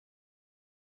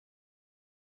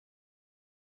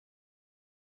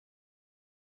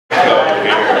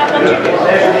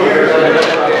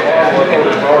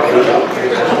All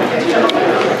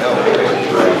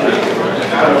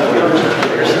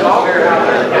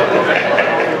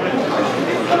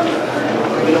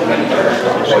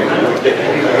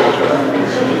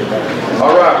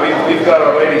right, we've got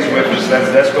our ladies with us.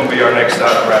 That's going to be our next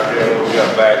item right there. We'll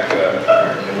come back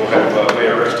and we'll have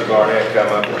Mayor Rusty Barnett come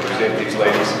up and present these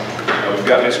ladies. We've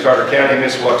got Miss Carter County,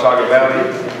 Miss Watauga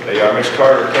Valley. They are Miss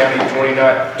Carter County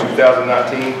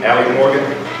 2019, Allie Morgan,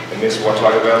 and Miss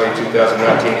Watauga Valley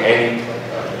 2019, Annie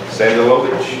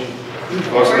Sandalovich.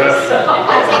 Close enough?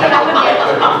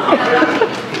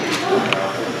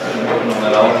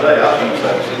 That all day, I was going to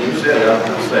say, you said it, I was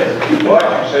going to say it. What? You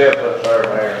say it up there,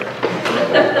 Mayor.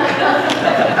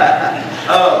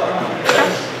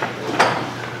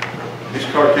 Miss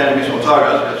Carter County, Miss Watauga, I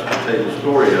was going to tell you a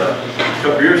story. A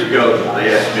couple years ago, they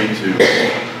asked me to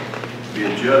be a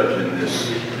judge in the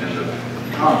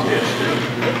contest.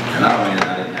 And I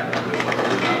didn't have a clue what to do.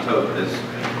 And I told this,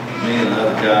 me and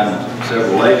another guy and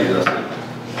several ladies, I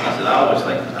said, I always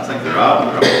think, I think they're all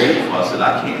beautiful. I said,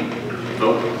 I can't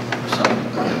vote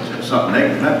something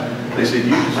negative. They said,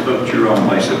 you just vote your own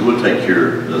way. They said, we'll take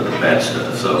care of the bad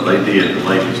stuff. So they did, the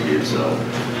ladies did. So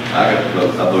I got to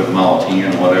vote, I voted them all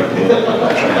 10 or whatever.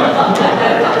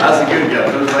 That's a good guy.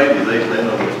 Those ladies, they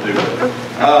know what to do.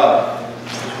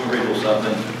 Just want to read a little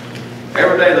something.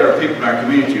 Every day there are people in our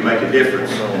community who make a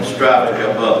difference and strive to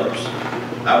help others.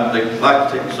 I would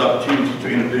like to take this opportunity to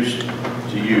introduce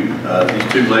to you these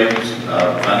two ladies,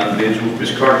 fine individuals,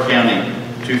 Miss Carter County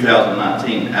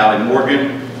 2019, Allie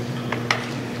Morgan,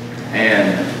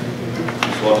 and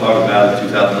we'll talk about it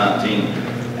 2019,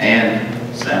 and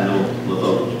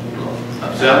Sandalovich.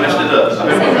 See, I messed it up.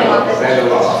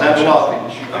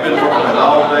 Sandalovich. I've been working on it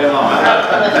all day long. I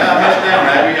messed down,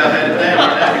 Abby. I had it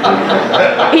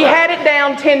down. He had it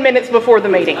down 10 minutes before the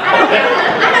meeting. I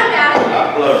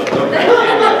blowed it.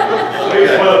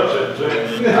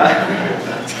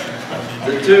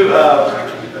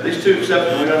 These two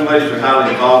exceptional young ladies are highly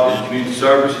involved in community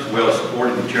service as well as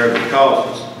supporting the charitable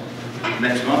causes.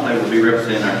 Next month they will be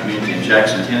representing our community in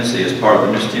Jackson, Tennessee as part of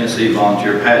the Miss Tennessee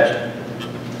Volunteer Pageant.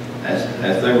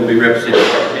 As they will be representing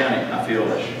Carter County, I feel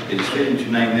it is fitting to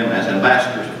name them as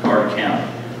ambassadors of Carter County.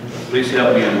 Please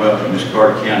help me in welcoming Miss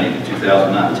Carter County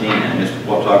 2019 and Miss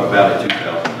Watauga Valley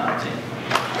 2019.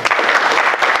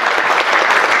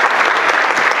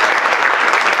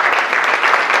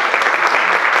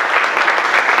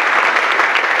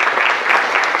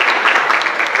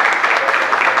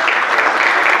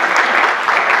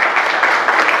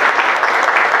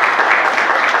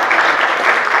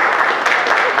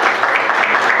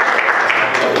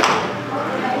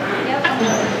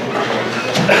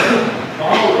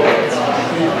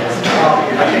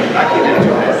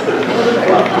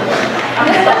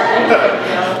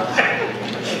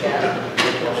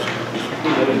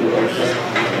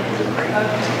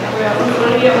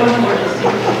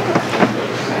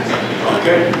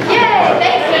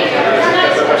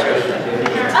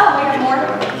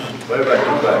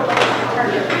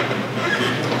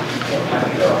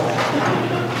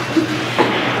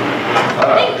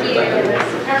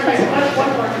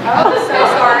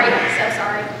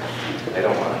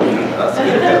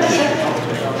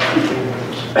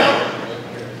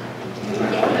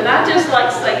 And I'd just like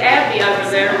to say Abby over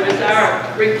there was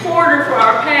our reporter for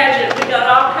our pageant. We got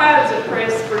all kinds of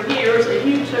press for years, and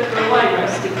you took her away,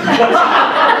 Rusty.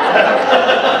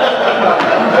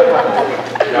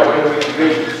 Yeah, when do we do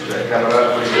that coming up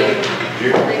pretty good?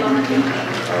 June?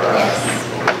 All right.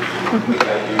 We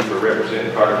thank you for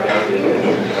representing Carter County and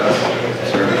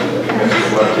serving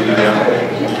Mr. Love to you down there.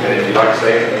 And if you'd like to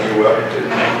say anything, you're welcome to.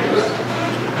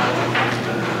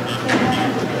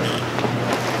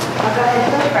 I'll go ahead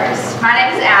and go first. My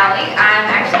name is Allie. I'm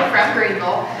actually from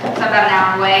Greenville, so about an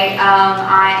hour away.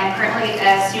 I am currently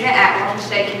a student at Washington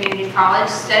State Community College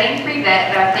studying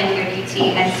pre-vet, but I plan to go to UT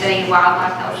and study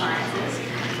wildlife health sciences.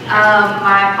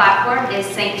 My platform is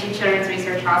St. Jude Children's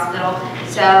Research Hospital,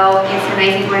 so it's an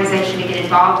amazing organization to get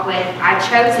involved with. I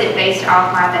chose it based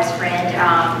off my best friend.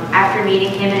 After meeting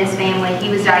him and his family, he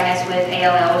was diagnosed with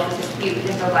ALL, which is acute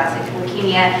lymphoblastic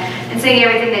leukemia, and seeing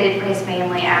everything they did for his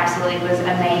family absolutely was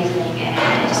amazing, and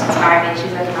it just inspired me to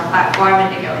look at my platform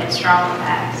and to go ahead strong with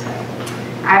that. So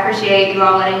I appreciate you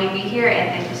all letting me be here, and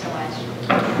thank you so much.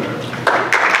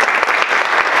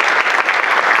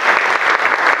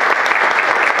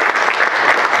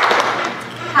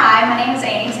 Hi, my name is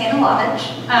Annie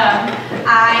Sandalovich.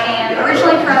 I am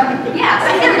originally from, yes,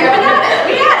 here we go,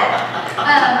 we got it.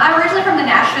 I'm originally from the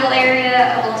Nashville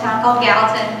area, a little town called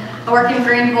Gallatin. I work in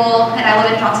Greenville and I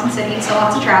live in Johnson City, so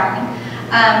lots of traveling.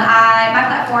 My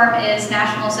platform is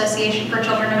National Association for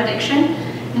Children of Addiction,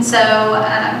 And so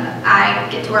I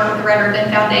get to work with the Red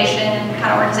Ribbon Foundation and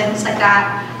kind of organizations like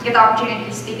that to get the opportunity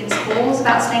to speak in schools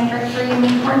about staying drug-free and the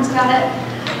importance about it.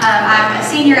 I'm a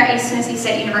senior at East Tennessee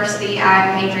State University.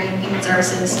 I'm majoring in human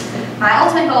services. My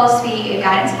ultimate goal is to be a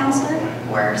guidance counselor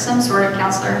or some sort of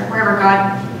counselor, wherever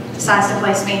God decides to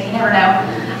place me. You never know.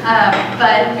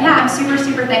 But yeah, I'm super,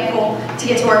 super thankful to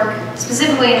get to work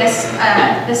specifically in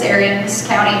this area, in this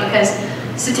county, because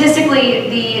statistically,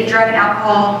 the drug and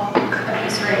alcohol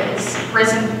abuse rate has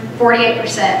risen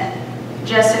 48%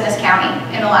 just in this county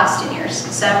in the last 10 years.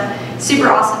 So super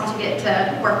awesome to get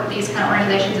to work with these kind of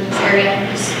organizations in this area and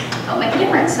just help make a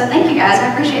difference. So thank you guys,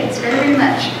 I appreciate this very, very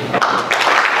much.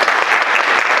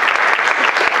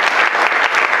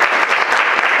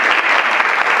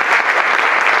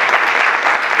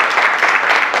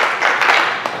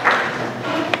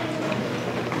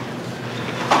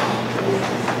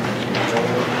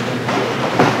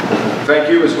 Thank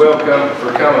you as well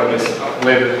for coming, Miss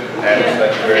Linda Adams.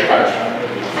 Thank you very much.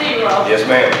 See you all. Yes,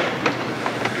 ma'am.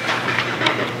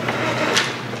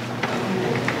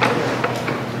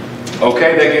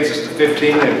 Okay, that gets us to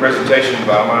 15 and presentation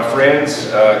by my friends.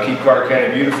 Keep Carter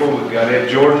County Beautiful. We've got Ed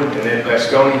Jordan and Ed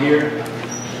Vasconi here.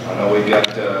 I know we've got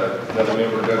another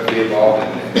member, Doug Theobald,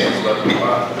 and Ed's lovely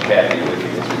wife, Kathy, with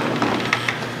you.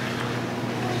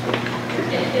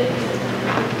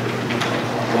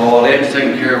 Well, Ed's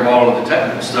taking care of all of the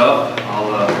technical stuff.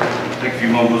 I'll take a few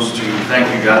moments to thank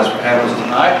you guys for having us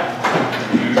tonight.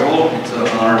 As usual, it's an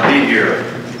honor to be here.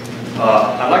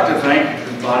 I'd like to thank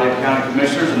the body of county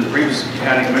commissioners and the previous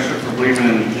county commissioners for believing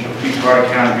in Keep Carter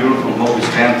County Beautiful and what we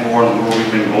stand for and where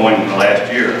we've been going in the last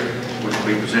year, which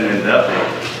will be presented in the update.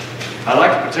 I'd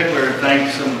like to particularly thank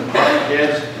some of the department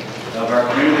heads of our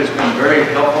community that's been very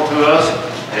helpful to us,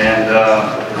 and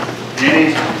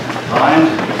Danny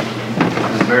Lyons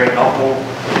is very helpful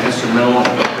and instrumental in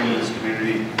helping this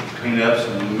community clean up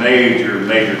some major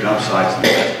dump sites in the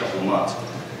last couple of months.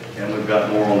 And we've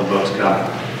got more on the books coming.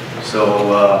 So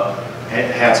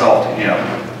hats off to him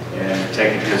and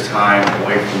taking his time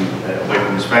away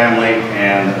from his family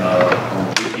and on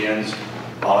weekends,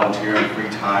 volunteering free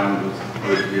time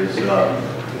with his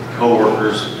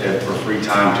co-workers for free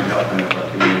time to help our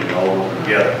community all work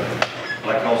together. I'd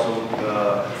like to also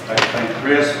thank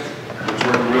Chris, who's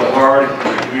working real hard in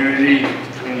the community,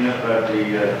 cleaning up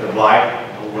the blight,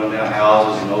 old rundown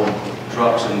houses and old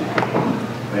trucks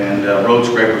and road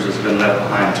scrapers that's been left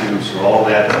behind too. So all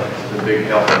that is a big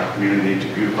help in the community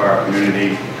to beautify our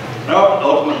community. And our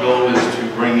ultimate goal is to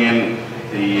bring in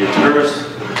the tourists,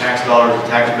 the tax dollars, the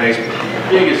tax base, but the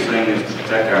biggest thing is to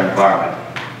protect our environment.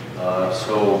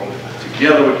 So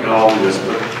together we can all do this.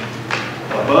 But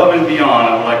above and beyond,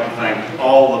 I would like to thank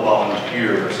all the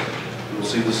volunteers. We'll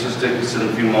see the statistics in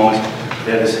a few moments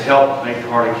that has helped make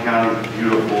Carter County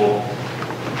beautiful,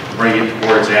 bring it to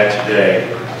where it's at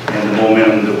today, and the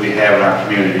momentum that we have in our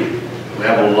community. We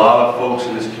have a lot of folks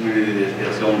in this community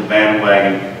that's on the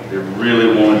bandwagon that really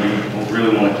want to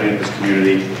clean up this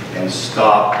community and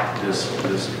stop this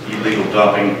illegal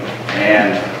dumping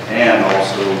and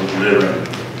also the littering.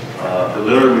 The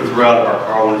litter we throw out of our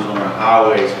car windows on our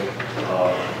highways,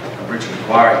 Richard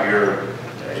McGuire here,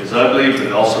 is ugly, but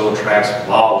it also attracts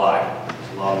wildlife.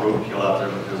 There's a lot of roadkill out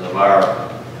there because of our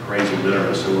crazy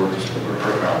litter, so we're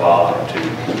hurting our wildlife too.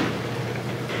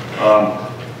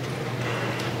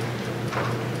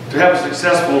 To have a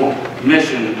successful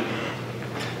mission,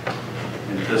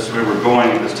 and this is where we're going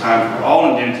at this time, for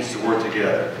all entities to work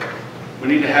together, we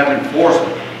need to have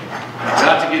enforcement. We've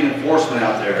got to get enforcement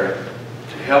out there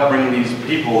to help bring these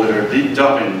people that are deep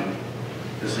dumping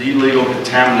this illegal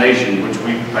contamination, which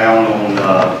we found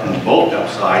on in both dump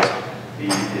sites,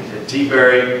 at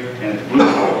T-Berry and at Blue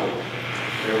Hole.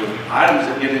 There were items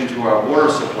that get into our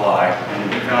water supply,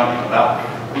 and we found about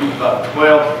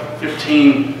 12,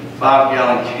 15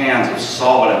 5-gallon cans of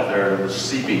solvent up there that was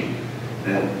seeping.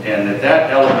 And at that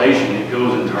elevation, it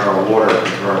goes into our water,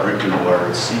 into our drinking water.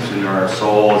 It seeps into our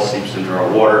soil, it seeps into our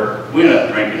water. We end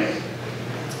up drinking it.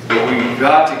 But we've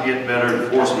got to get better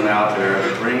enforcement out there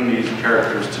to bring these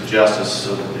characters to justice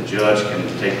so that the judge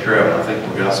can take care of it. I think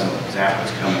we've got some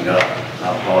examples coming up.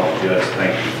 I'll applaud the judge.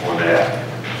 Thank you for that.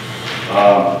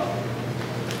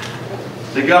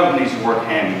 The government needs to work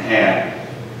hand in hand.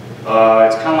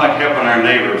 It's kind of like helping our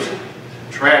neighbors.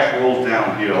 Trash rolls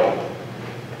downhill.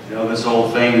 You know, this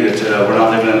old thing that we're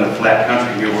not living in a flat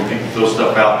country here where people throw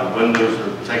stuff out the windows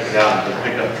or take it out and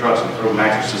pick up trucks and throw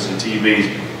mattresses and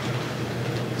TVs.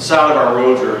 The side of our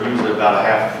roads are usually about a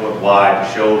half a foot wide,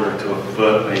 the shoulder to a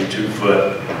foot, maybe 2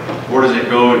 foot. Where does it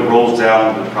go? It rolls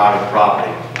down into private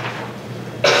property.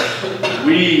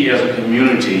 We as a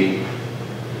community,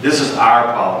 this is our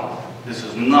problem. this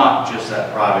is not just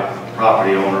that private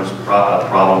property owner's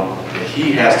problem that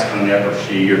he has to clean up, or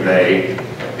she or they.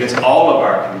 It's all of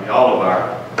our community,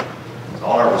 it's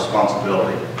all our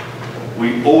responsibility.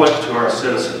 We owe it to our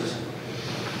citizens.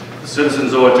 The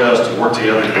citizens owe it to us to work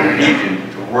together in a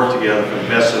region, to work together for the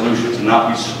best solutions, and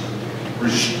not be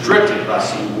restricted by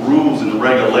some rules and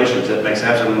regulations that makes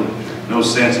absolutely no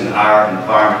sense in our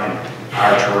environment and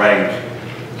our terrain.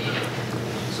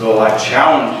 So I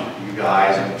challenge you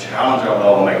guys and challenge our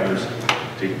lawmakers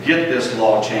to get this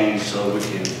law changed so we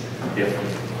can,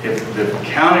 if the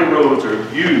county roads are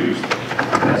used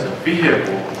as a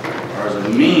vehicle or as a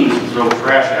means to throw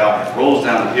trash out and it rolls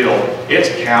down the hill, it's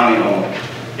county owned.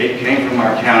 It came from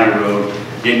our county road.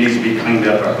 It needs to be cleaned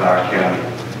up by our county.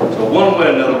 So one way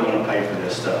or another, we're going to pay for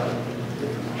this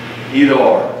stuff. Either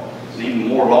or. Need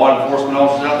more law enforcement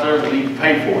officers out there, we need to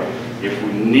pay for it. If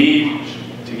we need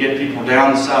to get people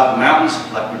down the side of the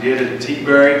mountains, like we did at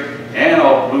T-Berry and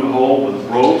off Blue Hole with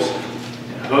ropes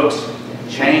and hooks, and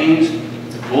chains,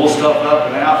 to pull stuff up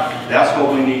and out, that's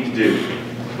what we need to do.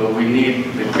 But we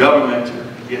need the government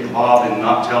to get involved and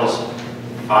not tell us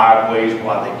 5 ways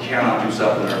why they cannot do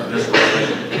something or this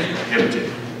regulation is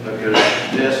prohibited, because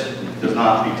this does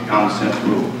not meet the common sense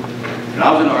rule. And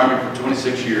I was in the Army for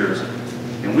 26 years,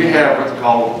 and we have what's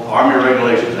called Army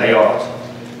regulations, ARs.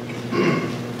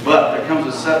 But there comes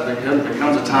a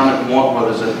time that we want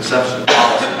where there's an exception to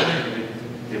policy.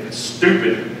 If it's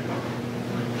stupid,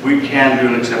 we can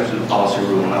do an exception to policy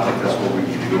rule, and I think that's where we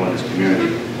need to go in this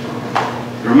community.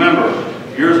 Remember,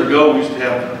 years ago we used to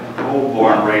have old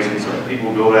barn raising, so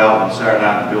people go out on Saturday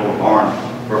night and build a barn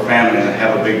for a family and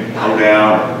have a big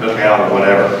hoedown or cookout or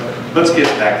whatever. Let's get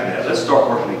back to that. Let's start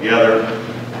working together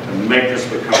to make this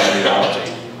become a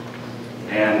reality.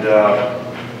 And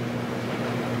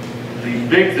the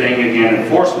big thing, again,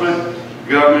 enforcement,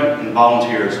 government, and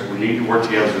volunteers, we need to work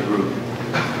together as a group.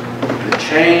 The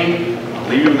chain, I'll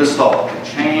leave you with this thought, the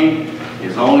chain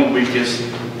is only weakest,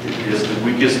 is the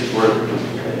weakest, where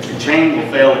the chain will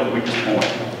fail at the weakest point.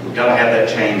 We've got to have that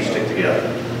chain stick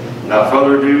together. Without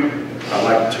further ado, I'd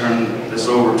like to turn this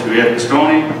over to Ed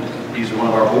Pistone. He's one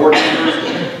of our board members,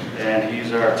 and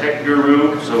he's our tech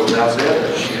guru. So without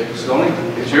said, Ed Pistone,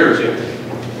 it's yours.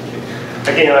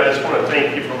 Again, I just want to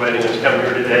thank you for letting us come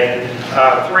here today.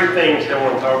 3 things I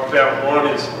want to talk about. One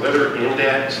is litter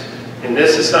index, and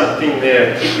this is something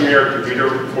that Keep America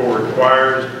Beautiful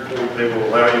requires before they will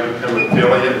allow you to become an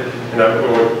affiliate, and I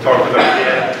will talk about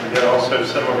that, and then also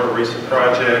some of our recent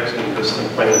projects and just some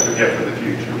plans we have for the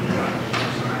future.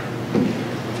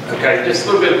 Okay, just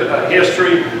a little bit of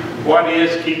history. What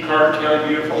is Keep Carter County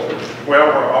Beautiful? Well,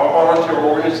 we're all volunteer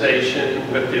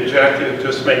organization with the objective of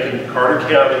just making Carter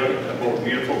County a more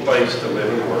beautiful place to live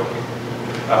and work.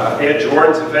 Ed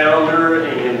Jordan's the founder,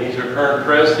 and he's our current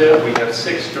president. We have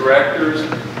 6 directors,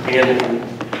 and in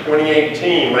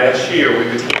 2018, last year, we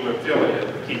became an affiliate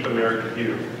of Keep America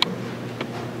Beautiful.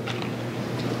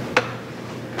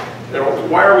 Now,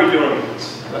 why are we doing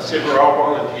this? I said we're all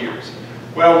volunteers.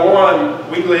 Well,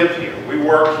 one, we live here, we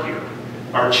work here.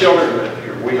 Our children live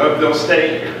here. We hope they'll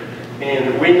stay here.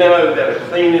 And we know that a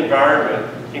clean environment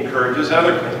encourages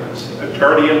other cleanliness. A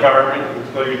dirty environment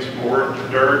includes more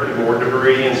dirt and more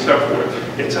debris and so forth.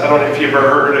 I don't know if you've ever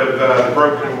heard of the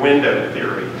broken window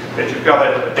theory, that you've got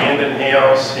an abandoned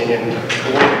house and the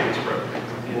window is broken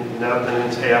and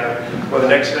nothing's happened. Well, the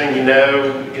next thing you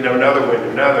know, another window,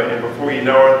 another, and before you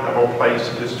know it, the whole place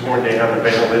is torn down and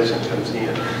vandalism comes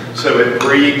in. So it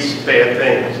breeds bad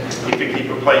things. If you keep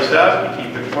a place up, you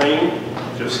keep it clean,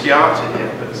 just the opposite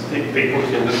happens. People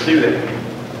tend to do that.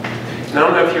 And I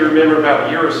don't know if you remember about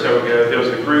a year or so ago, there was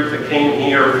a group that came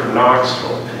here from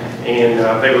Knoxville,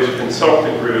 and they was a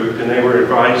consultant group, and they were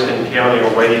advising the county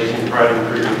on ways to try to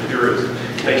improve tourism.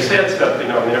 They said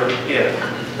something I'll never forget.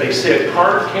 They said,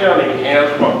 Carter County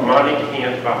has what money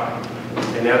can't buy,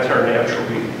 and that's our natural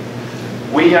beauty.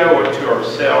 We owe it to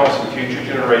ourselves and future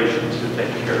generations to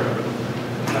take care of it.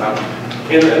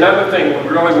 And another thing we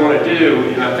really want to do,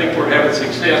 and I think we're having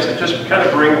success, is just kind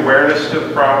of bring awareness to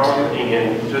the problem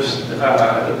and just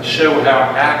show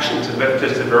how actions affect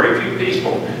just a very few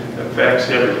people affects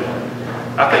everyone.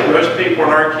 I think most people in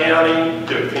our county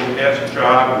do a fantastic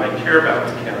job and they care about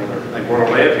the county. They want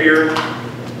to live here,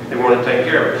 they want to take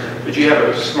care of it. But you have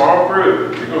a small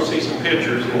group, you're going to see some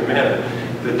pictures in a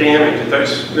minute, the damage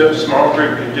that those small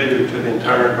group can do to the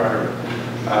entire environment.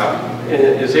 And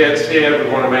as Ed said,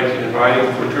 we want to make it inviting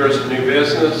for tourists and new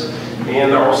business,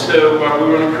 and also we want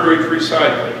to encourage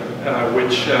recycling,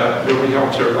 which really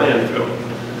helps our landfill.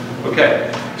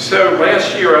 Okay, so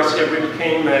last year I said we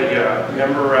became a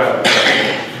member of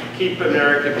Keep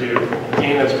America Beautiful.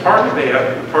 And as part of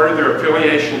that, part of their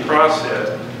affiliation process,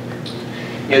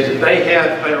 is that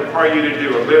they require you to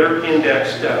do a litter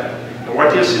index study. And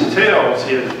what this entails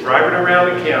is driving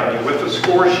around the county with a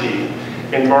score sheet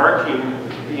and marking,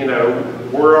 you know,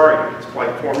 where are you? It's like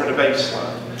forming a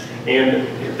baseline. And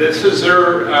this is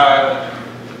their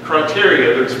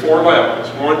criteria. There's 4 levels,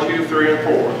 1, 2, 3, and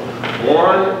 4.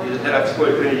 1 is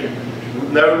absolutely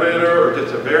no litter or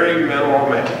just a very minimal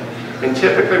amount. And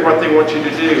typically what they want you to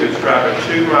do is drive a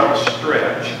 2-mile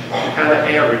stretch and kind of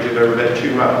average it over that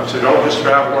 2 miles. So don't just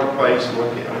drive one place and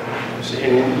look at it. So,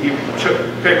 and you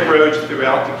pick roads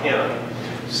throughout the county.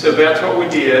 So that's what we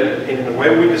did, and the way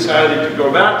we decided to go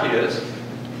about this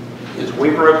is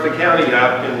we broke the county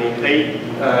up in the 8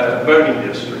 voting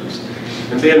districts.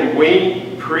 And then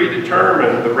we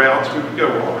predetermined the routes we would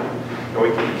go on. And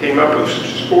we came up with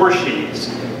score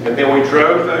sheets. And then we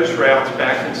drove those routes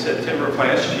back in September of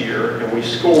last year, and we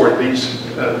scored these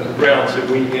routes that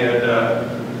we had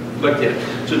looked at.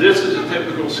 So this is a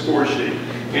typical score sheet.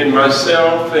 And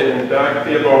myself and Doc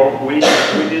Fibble, we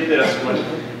did this one.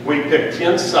 We picked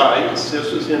 10 sites. This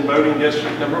was in voting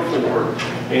district number 4.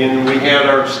 And we had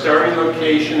our starting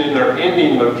location and our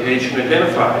ending location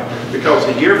identified. Because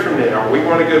a year from now, we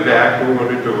want to go back and we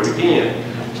want to do it again.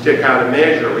 To kind of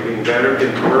measure, are we getting better,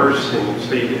 getting worse, and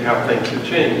see how things have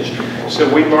changed. So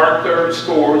we marked our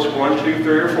scores, 1, 2,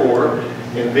 3, or 4,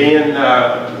 and then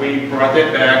we brought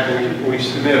that back and we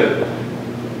submitted it.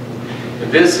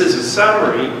 And this is a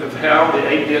summary of how the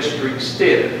 8 districts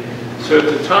did. So at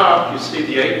the top, you see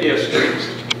the 8 districts.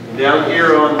 Down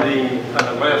here on the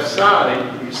left side,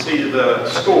 you see the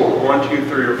score, 1, 2,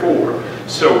 3, or 4.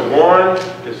 So 1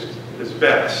 is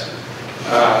best.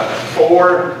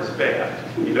 4 is bad.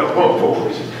 You don't want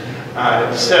 4s.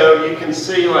 So you can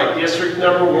see, like district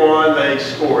number 1, they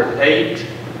scored 8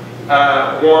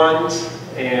 1s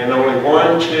and only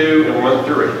 1, 2, and 1,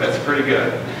 3. That's pretty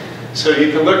good. So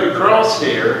you can look across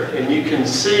here and you can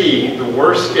see the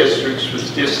worst districts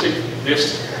was District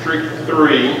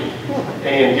 3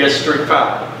 and District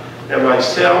 5. Now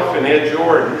myself and Ed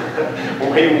Jordan,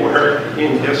 we were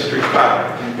in District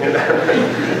 5. And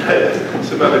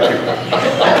some other people.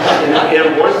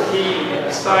 And one key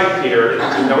site here is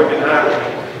the Milligan Highway.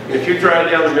 And if you drive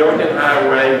down the Milligan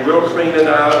Highway, we'll clean it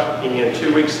up, and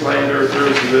 2 weeks later,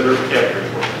 there's litter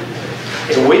everywhere.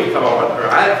 And we thought,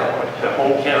 or I thought, the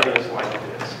whole county is like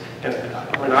this. And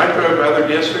when I drove other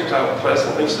districts, I was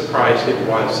pleasantly surprised it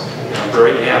was. And I'm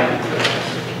very happy with it.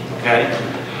 Okay?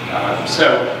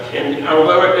 And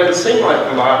although it doesn't seem like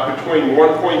a lot, between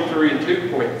 1.3 and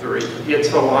 2.3,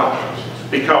 it's a lot.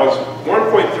 Because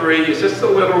 1.3 is just a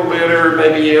little litter,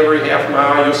 maybe every half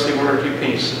mile you'll see 1 or 2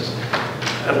 pieces.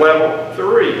 At level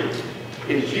 3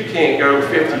 is you can't go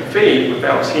 50 feet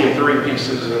without seeing 3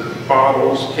 pieces of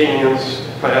bottles, cans,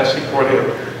 plastic,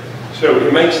 whatever. So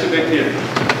it makes a big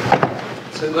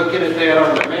difference. So looking at that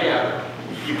on the map,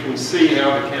 you can see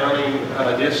how the county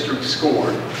district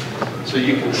scored. So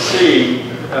you can see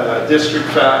District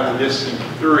 5 and District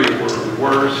 3 were the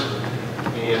worst,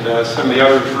 and some of the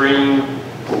other green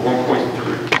were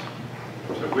 1.3.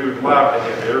 So we would love to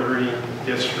have every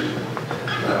district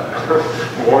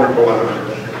wonderful over.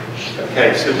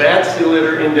 Okay, so that's the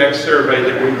litter index survey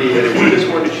that we did, and we just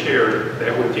wanted to share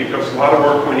that with you because a lot of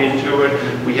work went into it.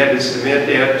 We had to submit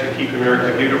that to Keep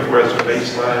America Beautiful as a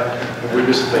baseline, and we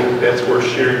just think that's worth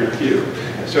sharing with you.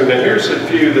 So now here's a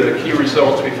few of the key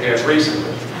results we've had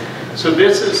recently. So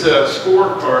this is a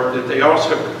scorecard that they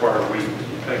also require we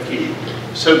keep.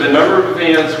 So the number of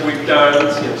events we've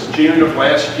done since June of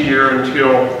last year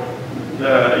until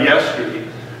yesterday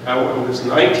was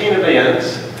 19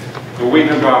 events, and we've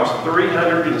involved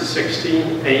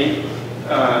 368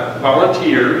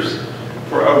 volunteers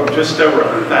for just over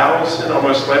 1,000,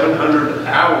 almost 1,100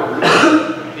 hours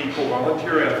of people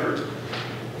volunteer efforts.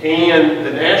 And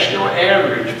the national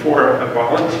average for a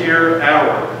volunteer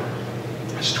hour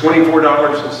is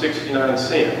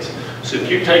 $24.69. So if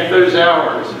you take those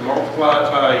hours and multiply it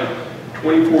by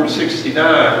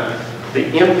 $24.69, the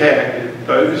impact that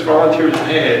those volunteers have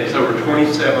had is over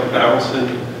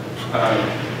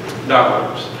 $27,000.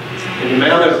 And the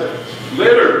amount of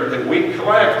litter that we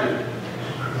collected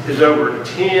is over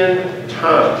 10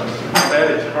 tons. That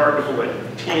is hard to believe.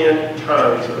 10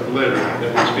 tons of litter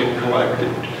that has been collected.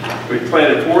 We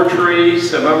planted 4 trees,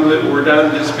 some of them that were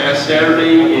done this past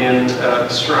Saturday, and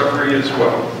shrubbery as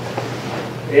well.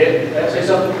 Ed, can I say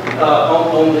something?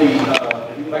 On the,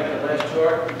 if you go back to that last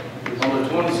chart, on the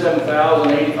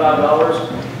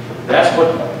 $27,085, that's what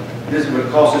this would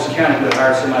cost this county to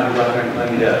hire somebody to go out there and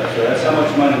clean it up. So that's how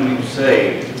much money we've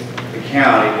saved the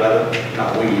county,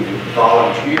 not we,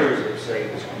 volunteers have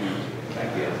saved this community.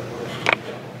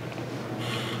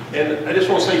 And I just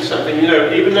want to say something, you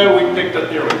know, even though we picked up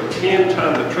nearly 10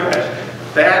 tons of trash,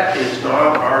 that is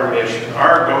not our mission.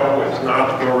 Our goal is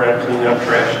not to go around cleaning up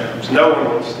trash dumps. No one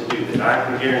wants to do that. I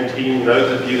can guarantee you,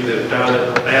 those of you that have done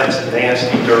it, that's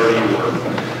nasty, dirty work.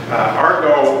 Our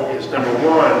goal is, number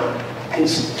one,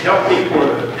 is to help people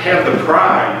have the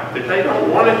pride that they don't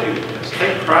want to do this.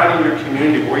 Take pride in your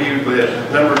community where you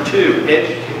live. Number two,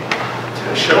 educate.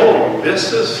 Show them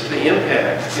this is the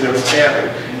impact, you know, it's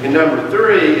happening. And number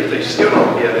three, if they still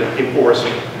don't get it, enforce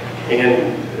it.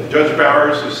 And Judge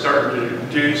Bowers is starting to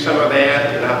do some of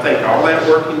that, and I think all that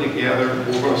working together,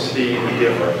 we're going to see a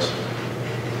difference.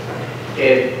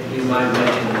 Ed, you might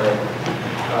mention that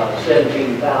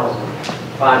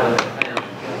 17,500 pounds,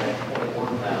 that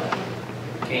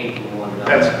 21,000 came from one night.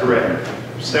 That's correct.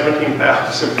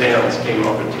 17,000 pounds came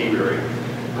off of T-Berry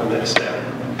on that Saturday.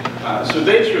 So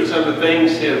these are some of the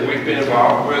things that we've been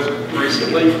involved with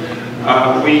recently.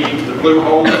 The Blue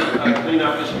Hole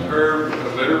cleanup, as you heard,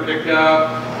 the litter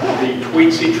pickup, the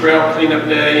Tweetsie Trail cleanup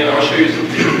day, and I'll show you some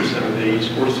pictures of some of these.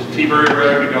 Of course, the T-Berry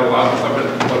Road, we got a lot of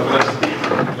publicity.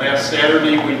 Last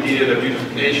Saturday, we did a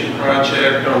beautification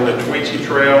project on the Tweetsie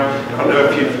Trail. I don't know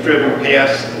if you've driven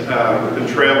past the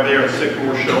trail there at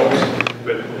Sycamore Shoals,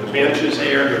 but the benches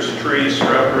there, there's trees,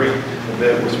 shrubbery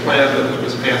that was planted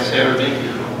this past Saturday.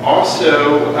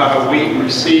 Also, we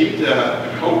received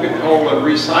a Coca-Cola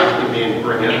recycling bin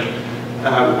grant,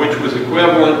 which was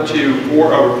equivalent to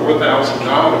over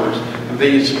 $4,000.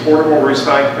 These portable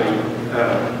recycling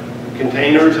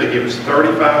containers, they give us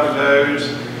 35 of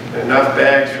those, enough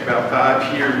bags for about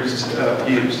 5 years of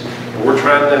use. And we're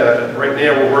trying to, right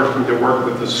now we're working to work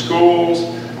with the schools,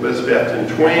 Elizabethton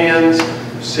Twins,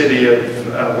 City of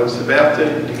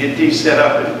Elizabethton, to get these set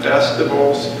up in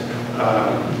festivals,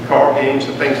 call games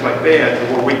and things like that,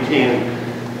 where we can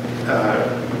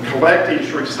collect these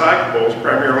recyclables,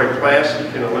 primarily plastic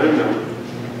and aluminum,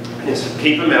 and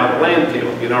keep them out of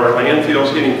landfill. You know, our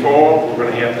landfill's getting full, we're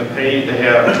going to have to pay to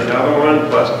have another one,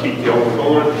 plus keep the old one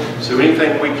going. So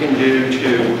anything we can do to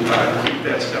keep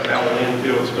that stuff out of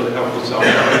landfill is going to help us all.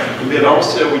 And then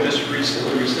also, we just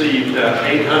recently received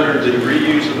 800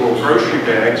 reusable grocery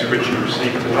bags, which you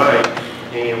received tonight,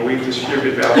 and we've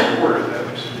distributed about 400 of those.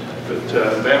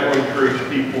 But that will encourage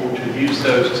people to use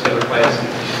those instead of plastic.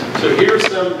 So here's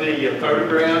some of the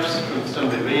photographs from some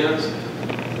of the events.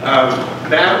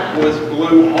 That was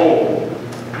Blue Hole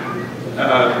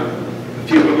a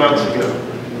few months ago.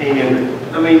 And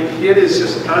I mean, it is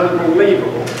just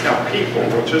unbelievable how people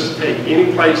will just take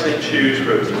any place they choose,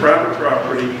 whether it's private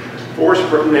property,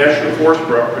 national forest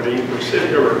property,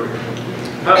 or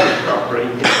public property,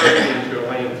 and turn it into a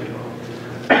landfill.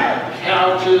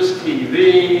 Couches,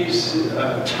 TVs,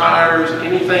 tires,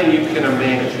 anything you can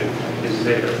imagine is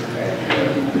there.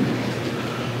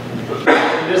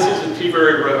 This is the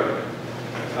T-Berry Road.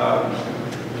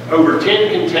 Over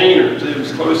 10 containers, it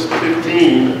was close to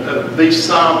 15 of these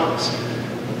solids.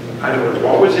 I don't know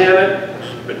what was in it,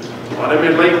 but a lot of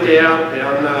it leaked out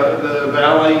down the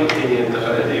valley, and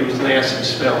it was nasty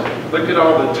smelling. Look at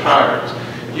all the tires.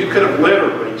 You could have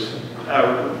literally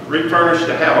refurnished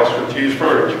the house with used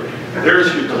furniture.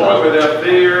 There's your toilet up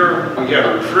there, we have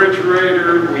a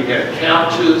refrigerator, we have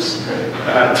couches,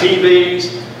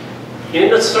 TVs. In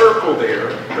the circle there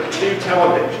are 2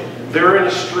 televisions. They're in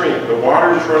a stream, the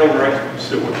water is running right through the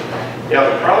sewer. Now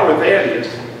the problem with that is,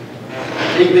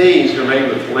 TVs are made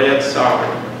with lead solid.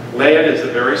 Lead is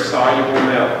a very soluble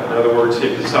metal. In other words,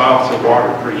 it dissolves in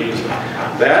water pretty easily.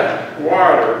 That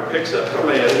water picks up the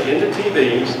lead in the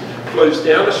TVs, flows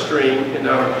down the stream, and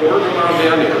now a quarter of a mile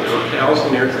down there are cows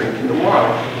in there drinking the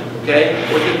water. Okay?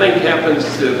 What do you think happens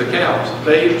to the cows?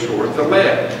 They absorb the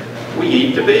lead. We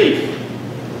eat the beef.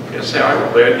 Guess how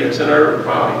the lead gets in our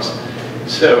bodies.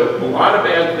 So a lot of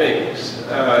bad things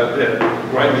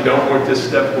why we don't want this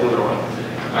stuff going on.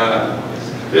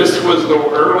 This was a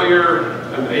little earlier,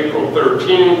 on April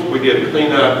 13th, we did a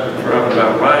cleanup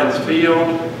from Lions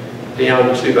Field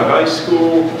down to the high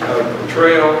school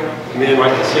trail. And then,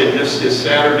 like I said, just this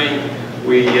Saturday,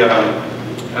 we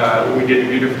did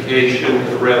beautification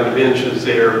around the benches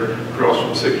there across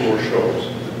from Sycamore Shoals.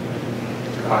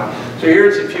 So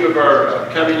here's a few of our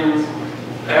upcoming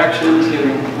actions,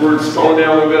 and we're slowing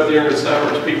down a little bit there in the summer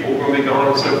as people are going to be gone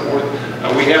and so forth.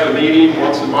 We have a meeting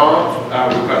once a month.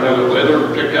 We've got another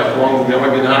litter pickup along the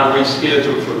Milligan Highway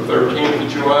scheduled for the 13th of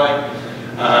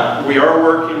July. We are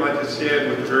working, like I said,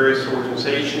 with the various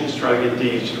organizations, trying to get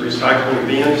these recycling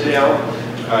bins out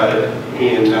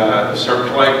and start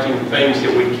collecting things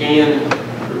that we can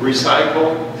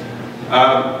recycle.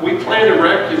 We plan to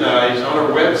recognize on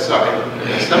our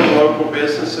website some local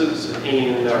businesses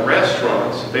and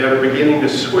restaurants that are beginning to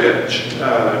switch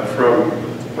from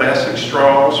plastic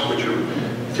straws, which are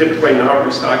typically not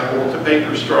recyclable, to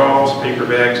paper straws, paper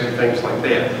bags, and things like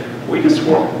that. We just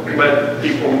want to let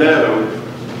people know,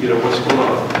 what's going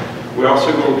on. We're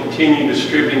also going to continue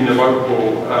distributing the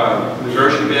local the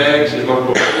grocery bags and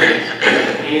local bags.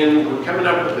 And we're coming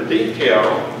up with a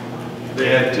decal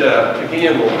that,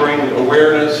 again, will bring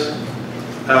awareness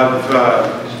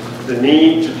of the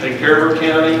need to take care of our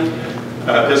county.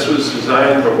 This was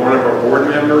designed by one of our board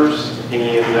members,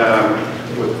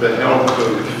 and with the help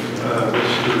of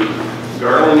Mr.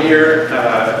 Garland here,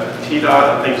 TDOT,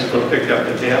 I think, is going to pick up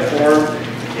the tab for him,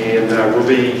 and we'll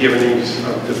be giving these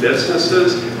to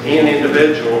businesses and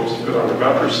individuals to put on the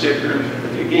bumper stickers,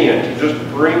 again, to just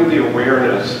bring the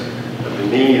awareness of the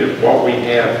need of what we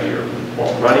have here,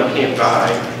 what money can't buy,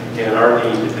 and our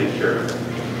need to take care of it.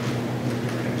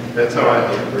 That's how I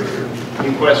have it.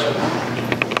 Any questions?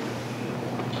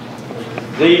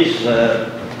 These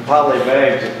poly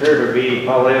bags appear to be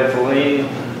polyethylene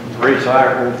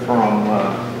recycled from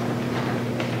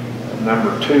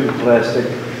number 2 plastic.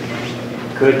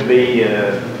 Could be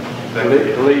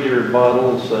liter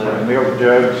bottles, milk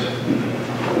jugs,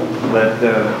 but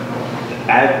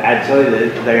I'd say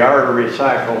that they are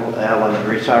recycled out of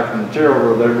recycled material,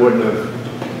 or they wouldn't have.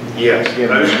 Yes,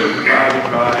 those were provided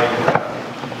by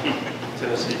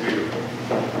Tennessee Beautiful.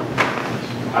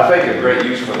 I think a great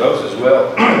use for those as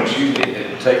well, excuse me,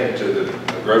 take them to the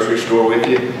grocery store with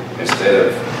you, instead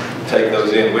of take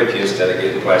those in with you, instead of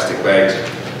getting plastic bags,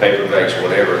 paper bags,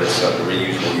 whatever. It's something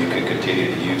reusable you can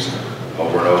continue to use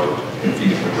over and over if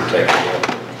you remember taking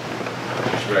it.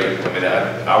 It's great. I mean,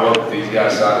 I work with these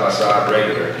guys side by side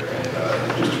regular,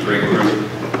 and just a great group.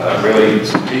 Really,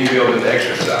 it's team building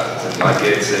exercise. And like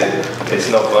Ed said, it's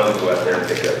no fun to go out there and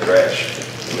pick up trash,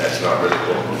 and that's not really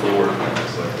what we're for.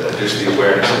 But just the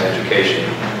awareness and education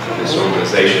of this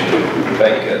organization.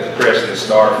 Thank the press and the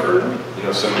Star for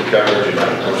some of the coverage, and of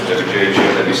course WJHU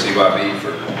and WCYB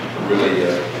for really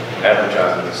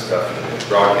advertising this stuff and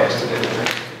broadcasting it.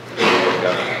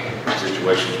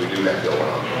 Situations we do have going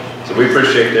on. So we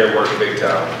appreciate their work big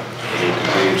time. We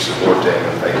continue to support them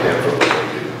and thank them for what they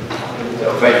do. So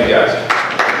thank you guys.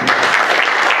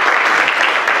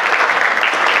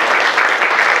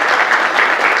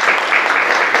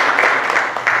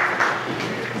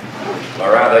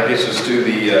 All right, that gets us to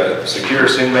the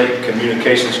Securus Inmate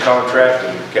Communications Contract.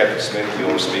 And Captain Smith, if you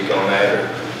want to speak on that, or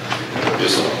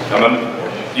just,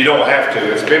 you don't have to.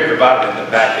 It's been provided in the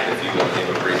packet if you want to give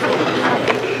a brief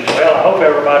overview. Well, I hope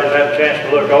everybody's had a chance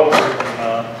to look over it,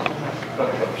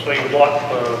 see what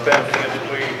benefits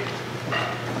we,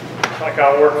 I think I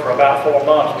worked for about 4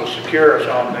 months with Securus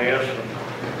on this.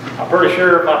 I'm pretty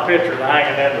sure my picture's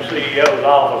hanging in the CEO's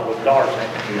office with Darcy.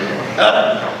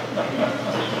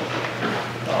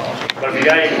 But if you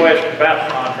got any questions about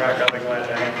the contract, I'll be glad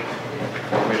to answer.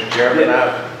 Mr. Chairman, I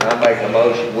make a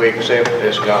motion we accept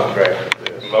this contract.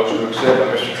 Motion to accept by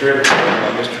Mr. Trevor,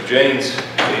 by Mr. James.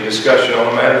 Any discussion on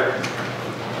the matter?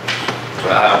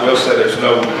 I will say there's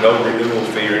no renewal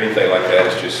fee or anything like that.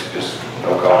 It's just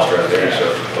no cost right there.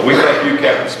 So we thank you,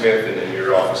 Captain Smith, and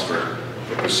your office for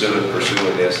pursuing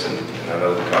this. And I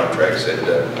know the contract said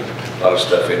a lot of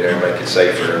stuff in there, make it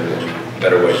safer and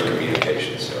better ways of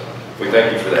communication. So we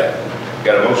thank you for that.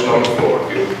 Got a motion on the floor.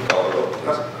 If you'll call the roll,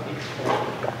 please.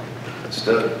 It's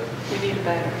done. We need a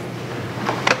battery.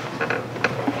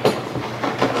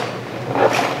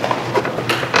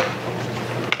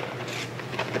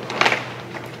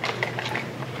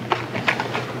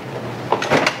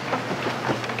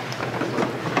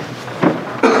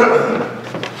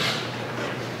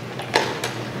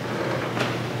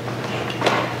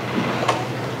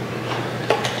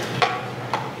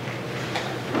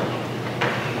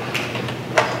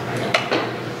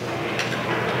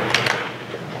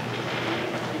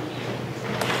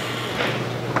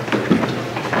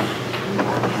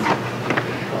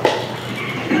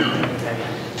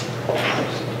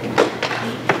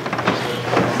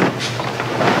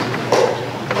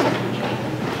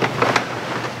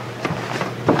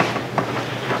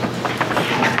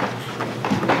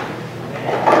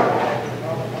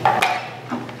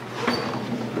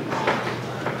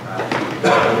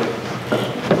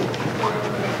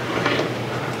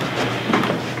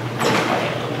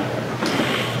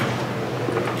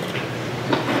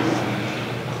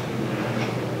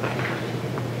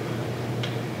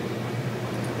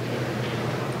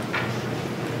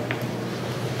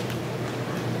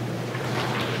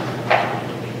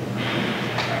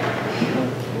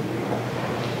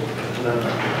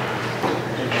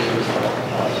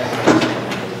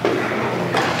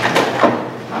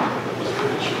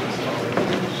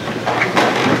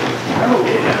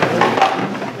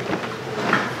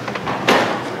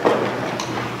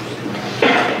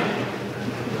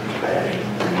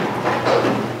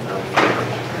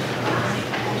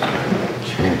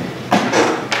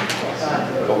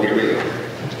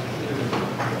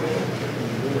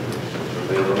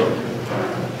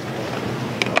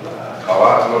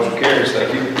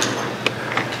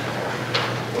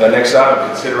 Next item,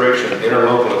 consideration of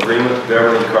interlocal agreement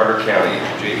governing Carter County,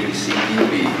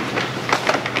 JECEB.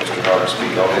 Mr. Harder,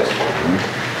 speak on this.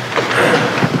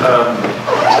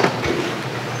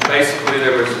 Basically,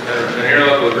 there was an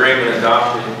interlocal agreement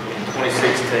adopted in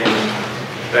 2016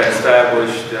 that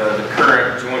established the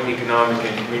current Joint Economic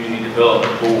and Community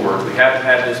Development Board. We have to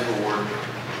have this board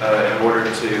in order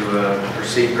to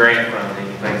receive grant funding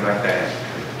and things like that.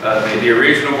 The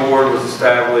original board was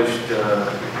established,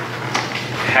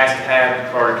 has to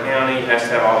have Carter County, has to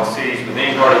have all the cities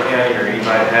within Carter County or anybody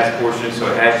that has portions,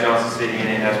 so it has Johnson City in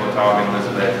it, it has Watauga and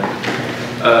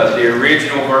Elizabethton. The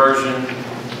original version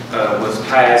was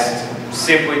passed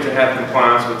simply to have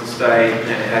compliance with the state, and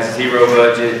it has zero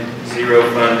budget, zero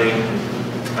funding.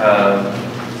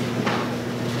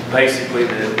 Basically,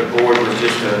 the board was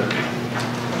just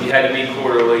you had to meet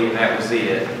quarterly, and that was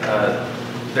it.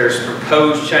 There's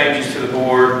proposed changes to the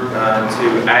board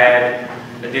to add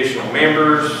additional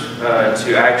members,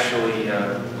 to actually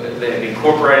they've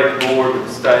incorporated the board with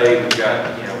the state. We've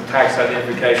got tax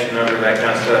identification number, that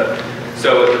kind of stuff. So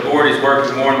the board is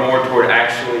working more and more toward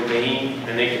actually being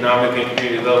an economic and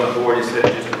community development board instead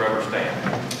of just a rubber stamp,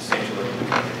 essentially.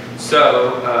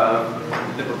 So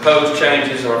the proposed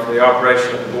changes are for the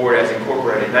operation of the board as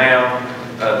incorporated now.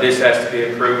 This has to be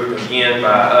approved again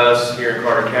by us here in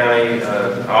Carter County,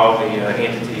 all the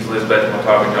entities, Elizabethton,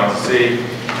 Watauga, Johnson City.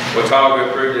 Watauga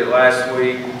approved it last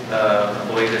week. I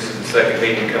believe this is the second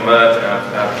meeting to come up, and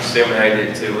I've disseminated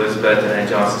it to Elizabethton and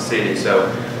Johnson City.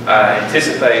 So I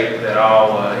anticipate that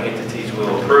all entities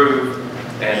will approve,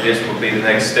 and this will be the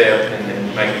next step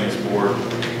in making this board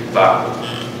viable.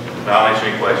 I'll answer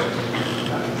any questions.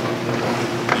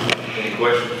 Any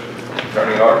questions?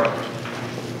 Attorney Harder.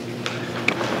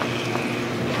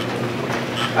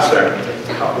 Sir.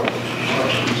 A couple of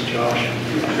questions, Josh.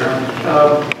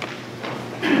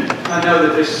 I know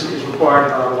that this is required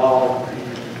by law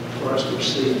for us to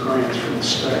receive grants from the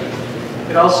state.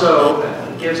 It also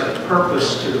gives a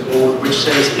purpose to the board which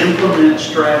says implement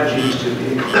strategies to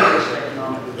increase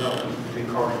economic development in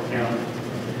Carter County.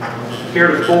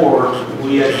 Heretofore,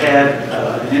 we had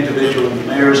an individual in the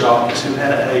mayor's office who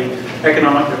had an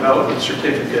economic development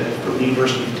certificate from the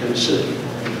University of Tennessee.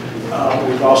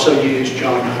 We've also used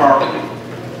John Hartley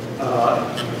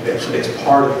as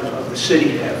part of the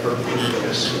city effort in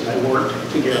this. And they work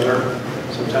together,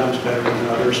 sometimes better than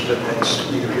others, but that's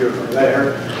neither here nor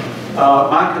there.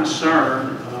 My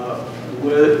concern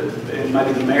and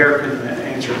maybe the mayor can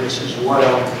answer this as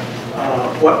well,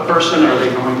 what person are they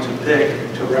going to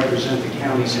pick to represent the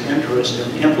county's interest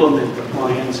and implement the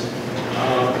plans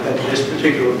that this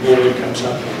particular board comes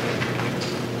up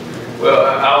with? Well,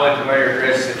 I'll let the mayor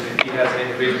address it if he has an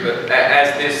individual, but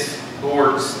as this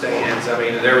board stands, I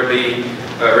mean, there would be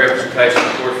representation,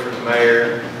 of course, from the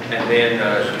mayor, and then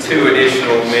 2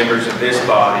 additional members of this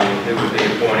body who would be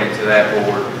appointed to that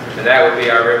board. And that would be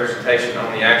our representation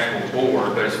on the actual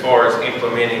board, but as far as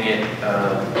implementing it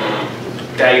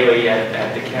daily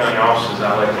at the county offices,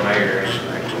 I'll let the mayor answer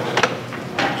that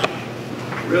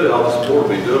question. Really, all this board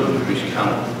will be doing is just kind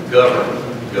of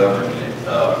governing it.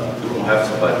 We won't have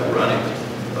somebody running it.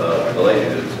 The lady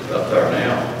that's up there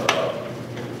now,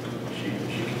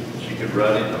 she could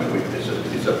run it. I mean,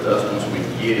 it's up to us once we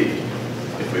get it.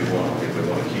 If we want to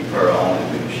keep her on,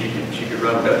 she could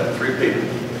run. We've got 3 people.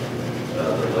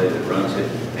 The lady that runs it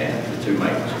and the 2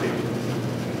 maintenance people.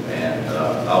 And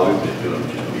all we've been doing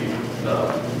is just be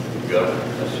government.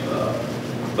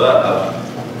 But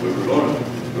we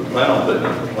plan on putting in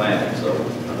the planning, so I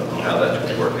don't know how that's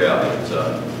going to work out.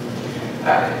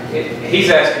 He's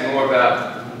asking more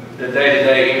about the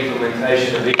day-to-day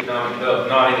implementation of economic development,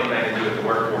 not anything to do with the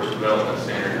Workforce Development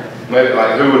Center. Maybe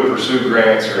like who would pursue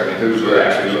grants, or I mean, who's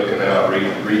actually looking out,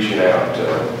 reaching out,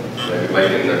 maybe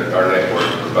making our network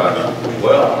provide.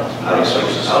 Well, I don't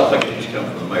think it just comes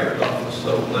from the mayor's office. So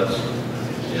let's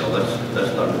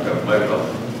not come from the mayor's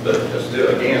office. But still,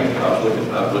 again, I was looking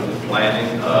at planning.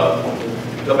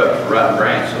 Talk about writing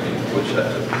grants. I mean, which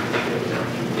that's.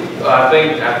 I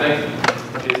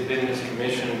think didn't this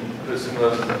commission put some of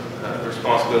those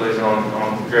responsibilities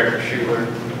on Director Schuler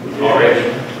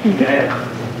already? Yeah.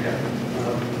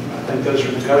 I think those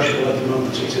are negotiable at the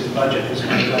moment since his budget has come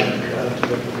back to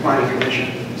the planning commission.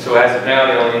 So as of now,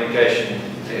 the only indication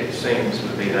it seems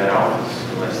would be that office,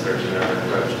 unless there's another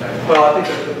approach taken. Well, I think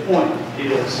that the point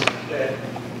is that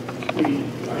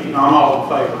I'm all in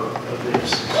favor of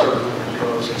this, certainly,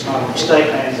 because it's not a state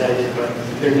mandated, but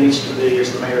there needs to be,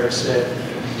 as the mayor has said,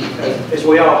 as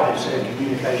we all have said,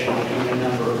 communication between a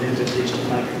number of entities to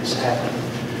make this happen.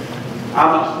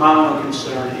 My only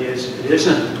concern is if it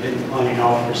isn't in the planning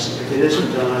office, if it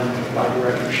isn't done by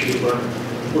Director Schuler,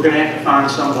 we're going to have to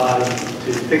find somebody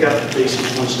to pick up the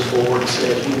pieces once the board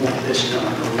says we want this done,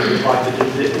 or we would like to do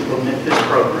this, implement this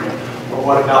program, or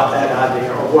what about that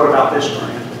idea, or what about this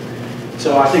grant.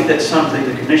 So I think that's something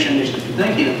the commission needs to be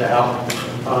thinking about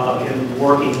in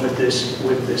working with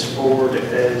this board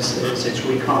as it's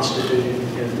reconstituted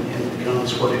and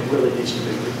becomes what it really needs to be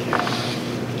with the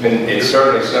county. And it's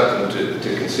certainly something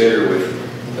to consider with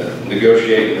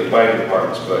negotiating the planning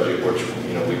department's budget, which,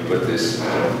 you know, we put this,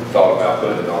 thought about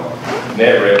putting it on.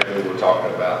 Net revenue, we're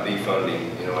talking about defunding,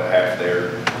 half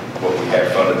what we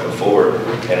had funded before.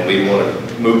 And we want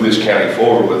to move this county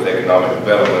forward with economic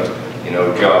development,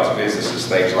 jobs, businesses,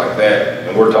 things like that.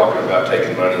 And we're talking about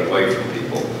taking money away from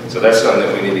people. So that's something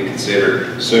that we need to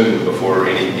consider soon before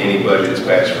any budget is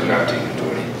passed for 19 and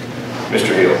 20.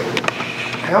 Mr. Hill.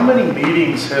 How many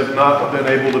meetings have not been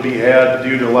able to be had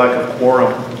due to lack of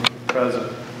quorum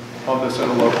present on this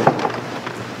interlocal?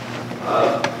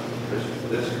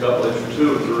 There's a couple, there's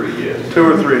 2 or 3, yes. 2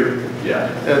 or 3? Yeah.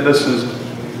 And this is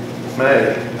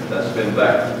May? That's been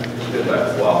back a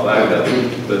while back.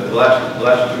 But the last 2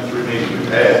 or 3 meetings we've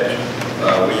had,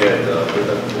 we had, so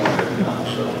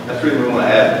that's the reason we want to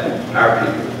add our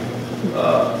people.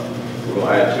 We're going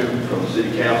to add 2 from the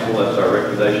city council, that's our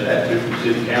recommendation, add 2 from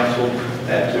city council,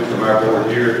 add 2 from our board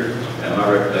here, and my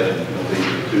recommendation is going to be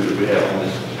the 2 that we have on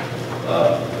this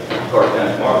Carter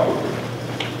County Smart Board,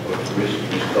 which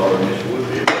Mr. Dollar and Mr.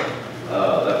 Woodfield.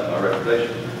 That's my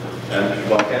recommendation. And Mr.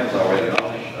 Buchanan's already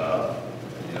on it,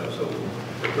 so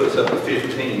it puts up to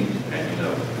 15, and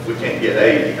if we can't get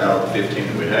 8 out of the 15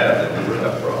 that we have, then we're going to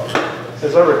have a problem.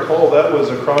 As I recall, that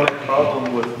was a chronic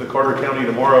problem with the Carter County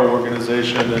Tomorrow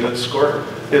organization and its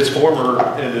former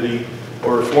entity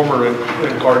or former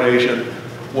incarnation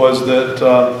was that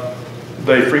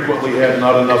they frequently had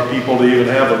not enough people to even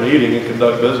have a meeting and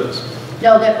conduct business.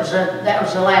 No, that was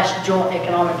the last joint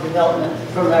economic development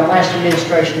from their last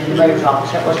administration in the mayor's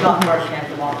office. That was not Carter County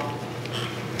Tomorrow.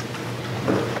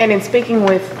 And in speaking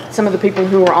with some of the people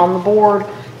who were on the board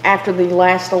after the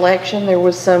last election, there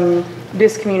was some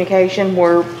discommunication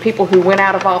where people who went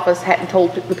out of office hadn't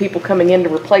told the people coming in to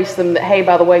replace them that, hey,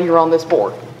 by the way, you're on this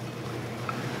board.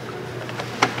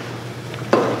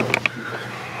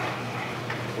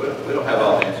 We don't have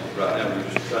all the answers right now. We're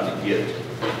just trying to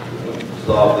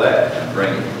solve that and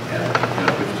bring it. And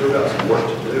we've still got some work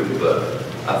to do, but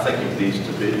I think it needs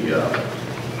to be,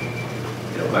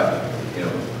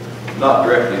 not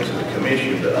directly to the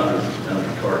commission, but under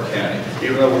Carter County.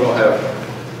 Even though we don't have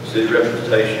city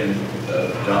representation,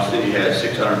 John City has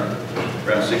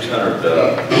around 600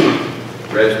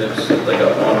 residents. They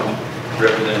got 1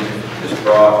 representative, Ms.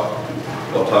 Brock.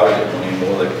 Well, Tyler didn't want any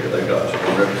more. They've got 1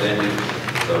 representative.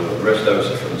 So the rest of us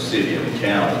are from the city and the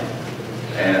county.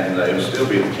 And it will still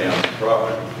be the county's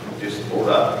property. Just the board,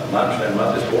 my understanding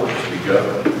about this board should be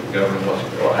governing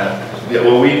what happens. Yeah,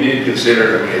 well, we did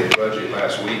consider, the budget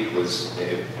last week was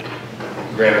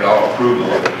granted all approval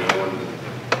of it, in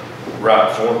the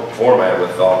right format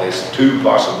with all this to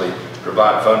possibly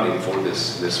provide funding for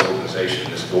this organization,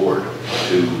 this board,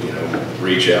 to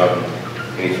reach out and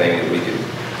anything that we could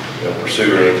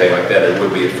pursue or anything like that. There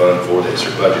would be a fund for this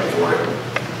or budget for it.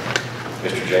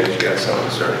 Mr. James, you got something,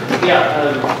 sir?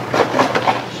 Yeah,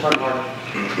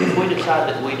 if we decide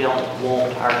that we don't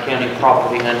want our county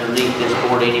property underneath this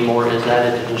board anymore, is that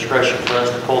at the discretion for us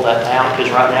to pull that out?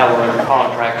 Because right now we're under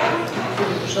contract.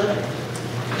 That's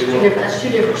 2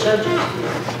 different subjects.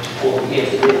 Well,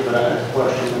 yes, it is, but that's a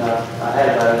question that I had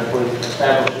about it. If we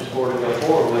establish this board and go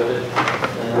forward with it,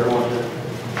 then we're going to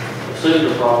assume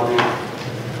the property.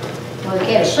 Well, they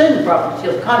can't assume the property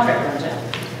until the contract runs out.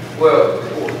 Well,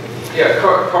 yeah,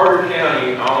 Carter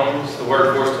County owns the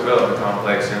Workforce Development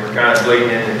Complex, and we're kind of bleeding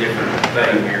into a different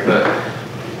thing here, but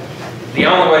the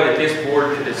only way that this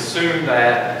board could assume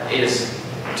that is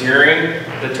during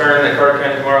the term that Carter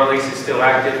County Tomorrow lease is still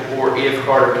active, or if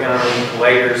Carter County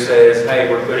later says, hey,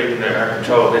 we're putting our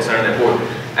control of this under that board.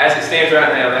 As it stands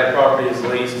right now, that property is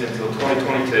leased until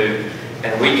 2022,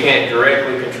 and we can't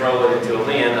directly control it until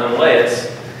then unless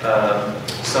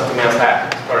something else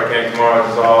happens. Carter County Tomorrow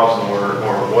dissolves or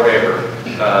whatever.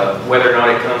 Whether or not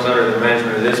it comes under the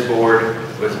management of this board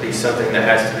would be something that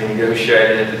has to be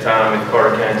negotiated at the time if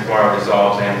Carter County Tomorrow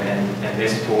dissolves and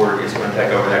this board is going to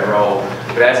take over that role.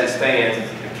 But as it stands,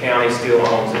 the county still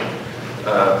owns it.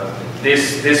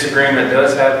 This agreement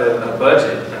does have a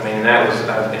budget. I mean, that was,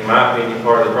 in my opinion,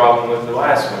 part of the problem with the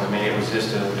last one. I mean, it was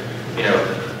just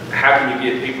how can you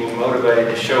get people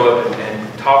motivated to show up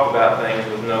and talk about things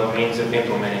with no means of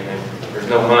implementing them? There's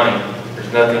no money.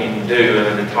 There's nothing you can do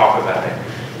other than talk about it.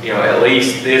 At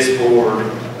least this board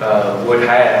would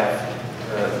have,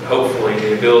 hopefully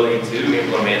the ability to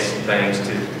implement some things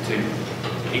to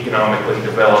economically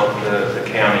develop the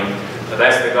county.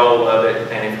 That's the goal of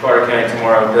it, and if Carter County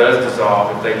tomorrow does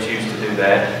dissolve, if they choose to do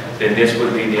that, then this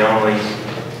would be the only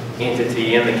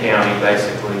entity in the county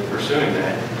basically pursuing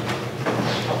that.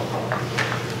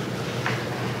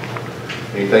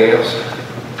 Anything else?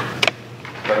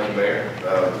 Thank you, Mayor.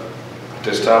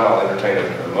 This time I'll entertain a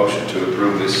motion to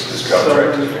approve this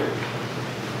contract.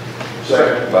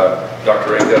 Second by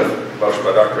Dr. Acuff. Motion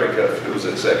by Dr. Acuff. Who was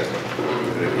that second?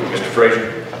 Mr.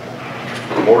 Frazier.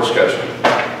 More discussion.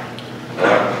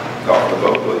 Call for the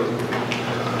vote, please.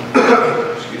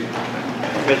 Excuse me.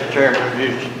 Mr. Chairman, would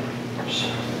you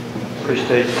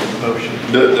restate the motion?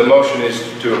 The motion is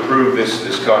to approve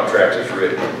this contract as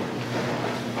written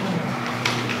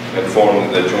and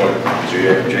form the joint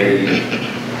JE.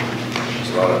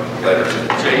 It's a lot of letters.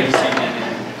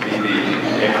 JECBD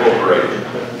Incorporated.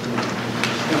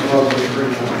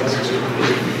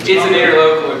 It's an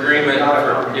interlocal agreement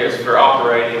for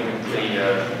operating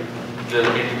the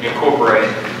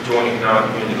incorporated joint economic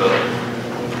community development.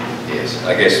 Yes,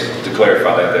 I guess to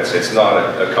clarify that, it's not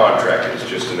a contract, it's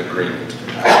just an agreement.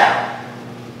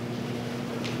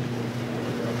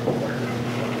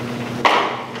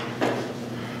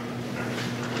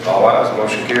 All ayes,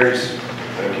 motion carries.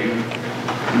 Thank you,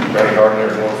 Randy Hart and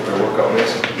everyone for their work on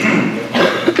this.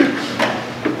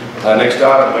 Next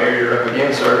item, Mayor, you're up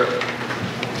again, sir.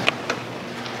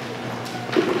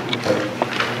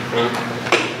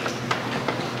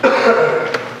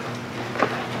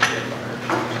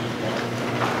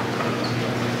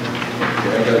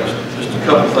 Just a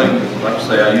couple things. Like I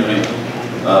say, I usually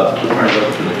turn it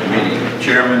over to the committee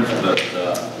chairmen, but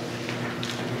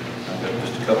I've got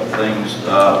just a couple things.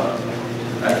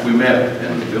 After we met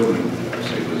in the building, let's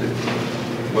see, was it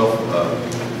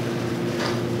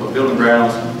building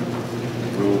grounds?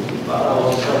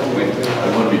 They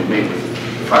wanted me to meet with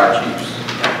the fire chiefs.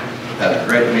 Had a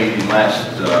great meeting last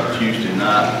Tuesday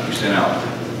night. We sent out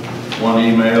one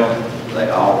email. They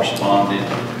all responded.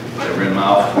 They were in my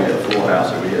office. We had a full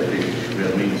house. We had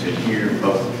meetings in here,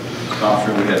 both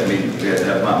conference room. We had meetings. We had to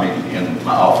have my meeting in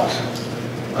my office.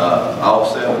 All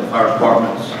 7 fire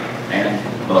departments and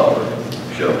Butler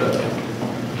showed up.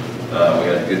 We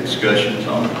had good discussions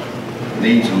on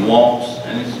needs and wants,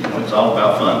 and it's all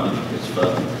about funding. It's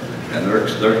fun, and they're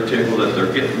tickled that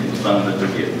they're getting the funding that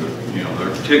they're getting.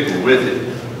 They're tickled with it.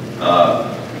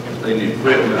 They need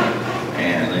equipment,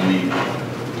 and they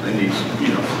need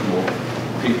some more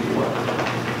people.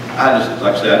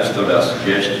 Like I said, I just thought out a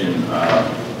suggestion,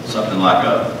 something like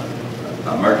a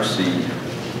emergency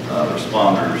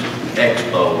responders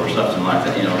expo or something like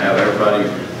that. Have everybody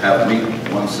have a meeting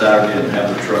one Saturday and have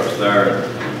their trucks there,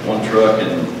 one truck,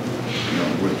 and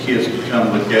where the kids could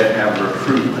come look at and have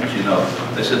recruitment.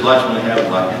 They said last one they had it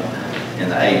like in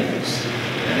the 80s,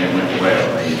 and it went well.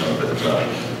 But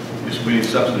we need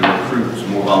something to recruit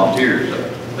some more volunteers.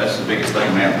 That's the biggest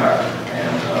thing, manpower.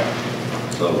 And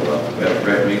so we had a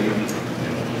great meeting,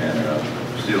 and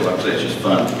still, like I say, it's just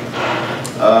fun.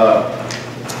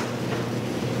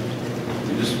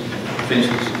 We just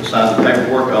finished signing the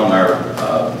paperwork on our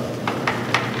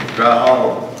dry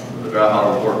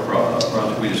hollow work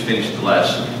project. We just finished the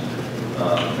last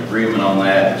agreement on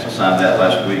that. So signed that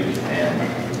last week, and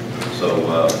so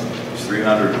it's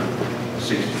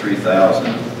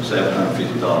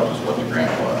 $363,750 is what the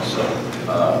grant was. So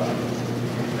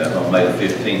that's on May the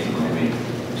 15th when we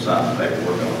signed the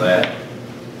paperwork on that.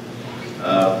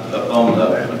 Up on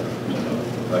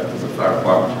back to the fire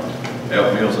department,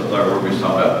 Elk Mills up there where we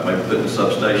saw about maybe putting a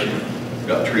substation. We've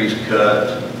got trees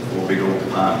cut, 4 big old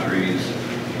pine trees.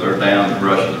 They're down, the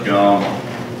brush is gone.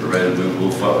 We're ready to move a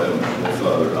little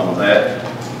further on that.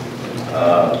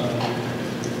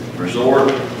 Resort,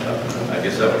 I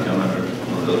guess that would come under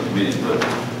one of those committees, but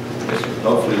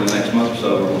hopefully in the next month or so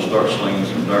we're going to start slinging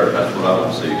some dirt. That's what I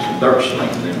want to see, some dirt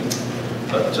slinging in.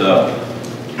 But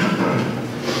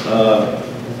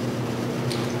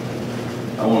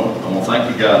I want to thank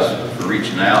you guys for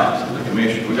reaching out to the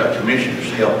commission. We got commissioners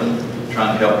helping,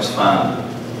 trying to help us find a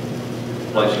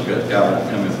place. We've got a guy that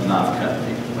come in from the knife company.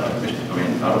 I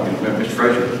don't remember Mr.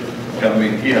 Frazier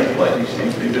coming in. He had a place.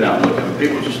 He's been out looking.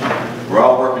 People we're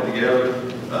all working together,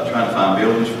 trying to find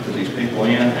buildings for these people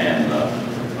in. And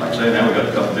like I say, now we've got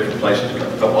a couple different places, a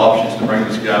couple options to bring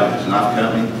this guy with his knife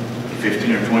company,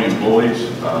 15 or 20 employees,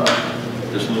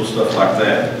 just little stuff like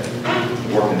that,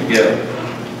 working together.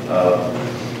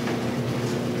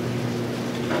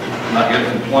 I'm not going to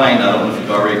complain. I don't know if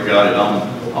you've already got it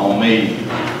on me.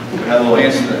 We had a little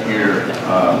incident here.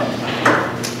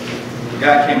 The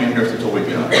guy came in here with a toy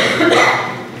gun,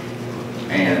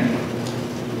 and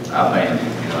I banned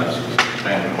him. know, that's his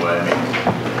family way. I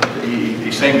mean,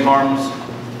 he seemed harmless,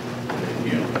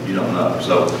 you don't know.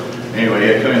 So anyway, he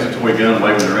had come in with a toy gun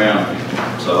waving it around,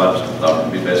 so I just thought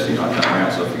it'd be best he not come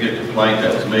around. So if you get a complaint,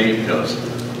 that was me, because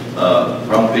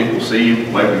wrong people see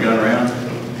him waving a gun around,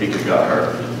 he could have got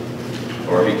hurt.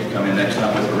 Or he could come in next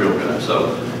time with a real gun.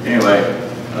 So anyway,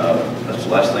 that's the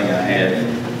last thing I had. And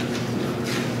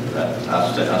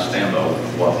I stand by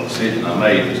what decision I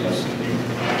made. Unless you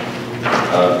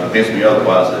convince me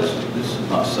otherwise, this is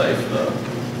not safe.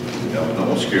 We don't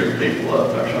want to scare the people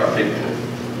up. Our people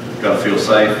got to feel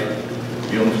safe.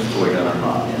 You don't just toy gun or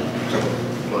not.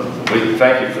 Well, we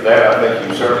thank you for that. I think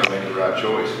you certainly made the right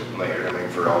choice, Mayor. I mean,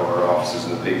 for all of our offices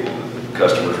and the people, the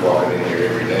customers walking in here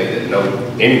every day that know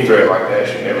any threat like that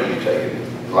should never be taken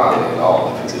lightly at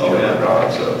all if it's a genuine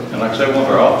problem. So, and like I said, one of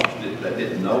our officers that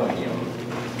didn't know him,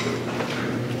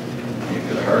 you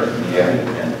could have hurt him. Yeah.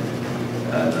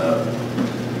 And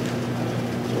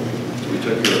we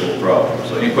took care of the whole problem.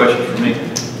 So any questions for me?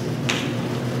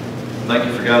 Thank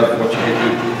you for guys for what you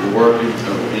did.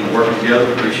 You're working together.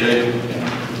 Appreciate it.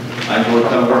 I enjoy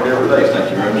coming to work every day. Thank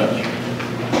you very much.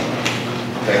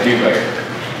 thank you, Mayor.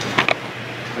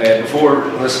 And before,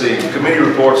 let's see, committee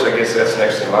reports, I guess that's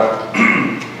next in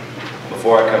line.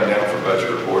 Before I come down for budget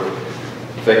report,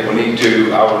 I think we need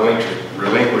to, I'll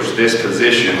relinquish this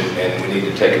position, and we need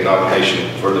to take a nomination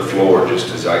for the floor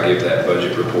just as I give that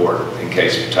budget report in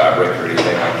case of tiebreaker or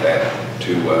anything like that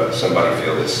to somebody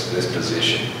fill this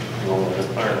position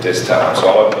at this time. So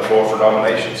I'll open the floor for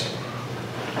nominations.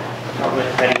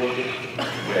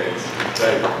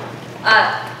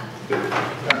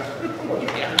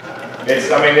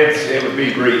 It would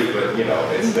be brief, but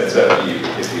that's up to you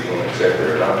if you want to accept it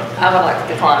or not. I would like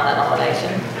to decline that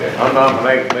nomination. Okay. I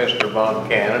nominate Mr. Von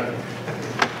Cannon.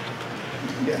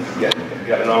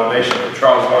 Got a nomination for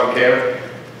Charles Von Cannon.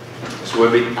 Ms.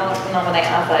 Whitby. I like to nominate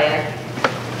Isaiah.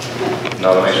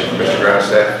 Nomination for Mr.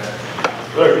 Grindstaff.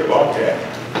 Larry Von Cannon.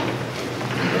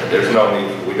 There's no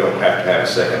need, we don't have to have a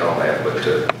second on that, but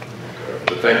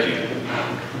thank you.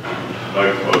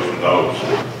 Make a motion, no.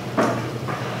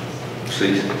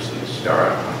 Cease. All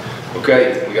right.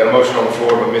 Okay, we got a motion on the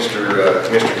floor by Mr.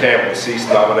 Campbell to cease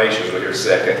nominations. We'll hear a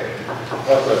second.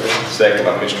 Second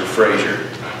by Mr. Frazier.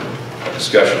 A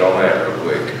discussion on that real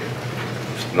quick.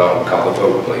 If not, we'll call the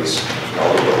vote, please.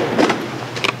 Call the vote.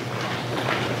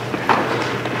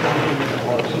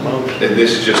 And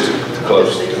this is just to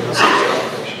close the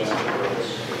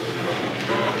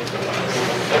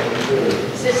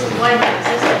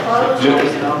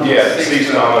nominations. Yeah, cease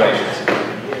nominations.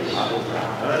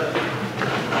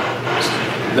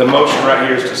 The motion right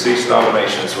here is to cease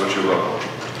nominations. What's your vote?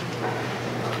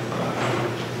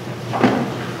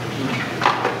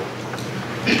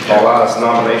 All ayes,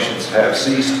 nominations have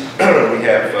ceased. We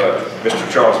have Mr.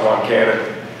 Charles Von Cannon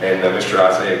and Mr.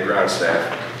 Isaiah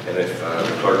Grindstaff. And if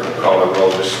the clerk will call the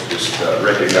roll, just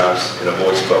recognize in a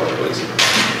voice vote, please.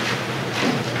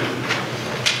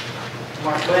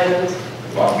 Mark Evans.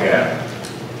 Von Cannon.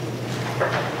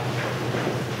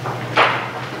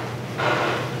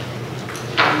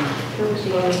 Who's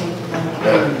the other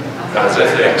one?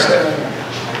 Isaiah Grindstaff.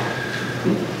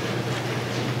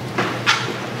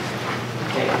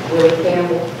 Okay, Willie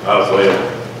Campbell. Isaiah.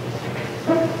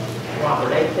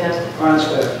 Robert Akest.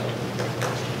 Grindstaff.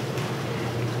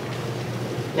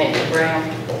 Nancy Brown.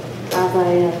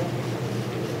 Isaiah.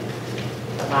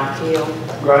 Mike Hill.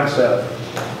 Grindstaff.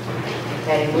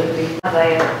 Patty Woodby.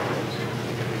 Isaiah.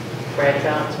 Brad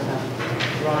Johnson.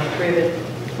 Ronnie Cribbett.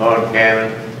 Von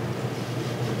Cannon.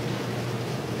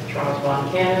 Charles Von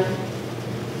Cannon.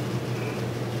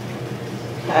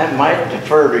 I might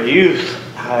defer to youth,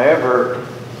 however,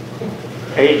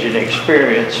 age and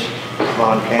experience,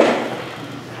 Von Cannon.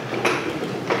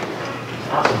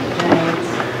 Austin James.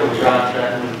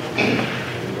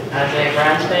 Isaiah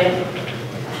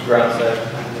Grindstaff.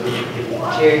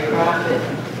 Jerry Crockett.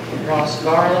 Ross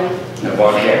Garland. And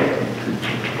Von Cannon.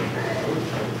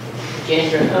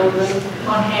 Ginger Hogan.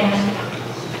 Von Cannon.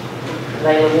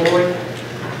 Layla Ward.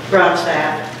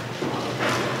 Grindstaff.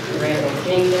 Randall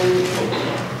Jenkins.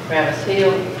 Travis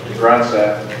Hill.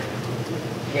 Grindstaff.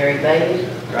 Gary Bailey.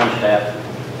 Grindstaff.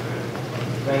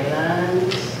 Ray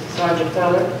Lyons. Sandra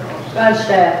Feller.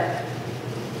 Grindstaff.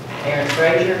 Aaron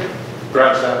Frazier.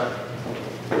 Grindstaff.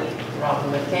 Robin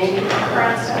McKinney.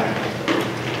 Grindstaff.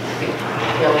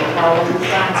 Kelly Collins.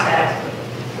 Grindstaff.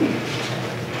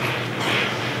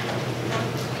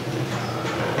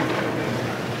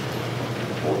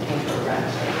 14 for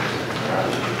Grindstaff.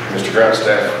 Mr.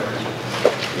 Grindstaff,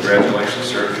 congratulations,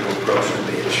 sir, if you'll approach the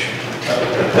bench.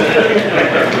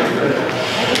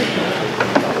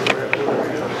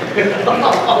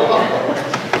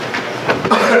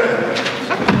 All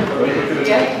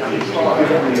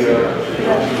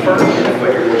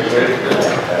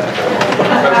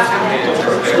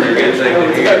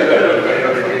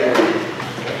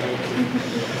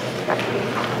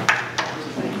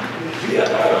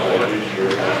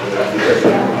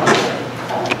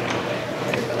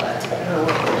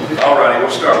righty, we'll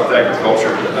start with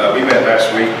agriculture. We met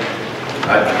last week.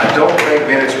 I don't think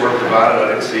minutes were provided. I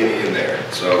didn't see any in there.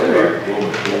 So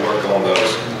we'll work on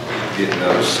those, getting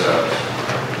those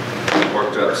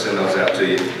worked up, send those out to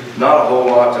you. Not a whole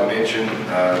lot to mention.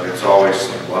 There's always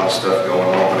a lot of stuff going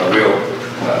on, but I will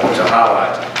to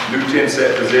highlight. New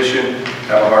 10-set position.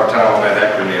 Have a hard time on that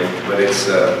acronym, but it's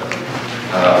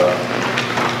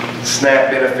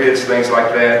SNAP benefits, things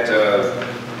like that.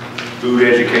 Food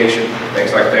education,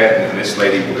 things like that, and this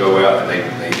lady will go out and they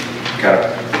kind of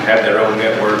have their own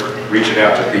network, reaching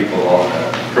out to people on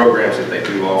programs that they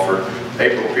do offer.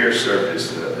 April Pierce served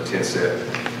as the 10-set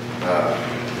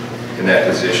in that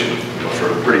position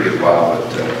for a pretty good while,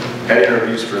 but had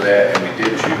interviews for that, and we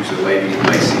did choose a lady,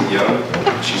 Lacey Young.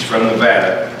 She's from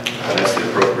Nevada, and that's the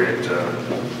appropriate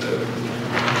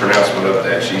pronouncement of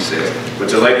that, she says. But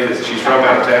it's a lady that she's from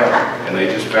out of town, and they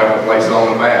just found a place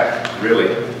on the map, really.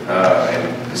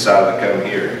 And decided to come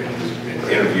here and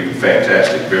interview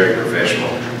fantastic, very professional,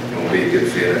 and will be a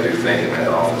good fit, I do think, in that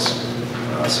office.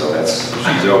 So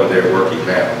she's over there working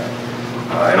now.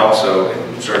 And also,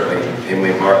 certainly,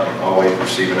 Emily Martin always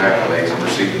receiving accolades, and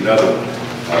received another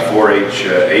 4-H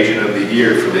Agent of the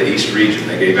Year for the East Region.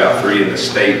 They gave out 3 in the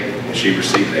state, and she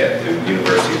received that through the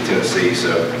University of Tennessee.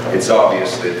 So it's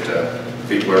obvious that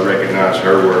people are recognizing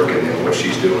her work and what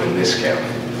she's doing in this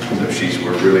county. So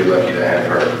we're really lucky to have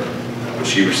her. But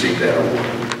she received that award.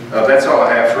 That's all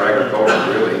I have for agriculture,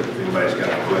 really. If anybody's got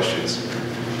any questions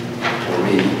for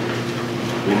me,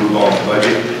 we move on to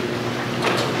budget.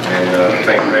 And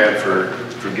thank Brad for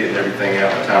getting everything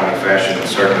out in a timely fashion. And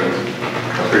certainly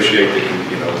appreciate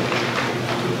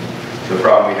the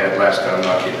problem we had last time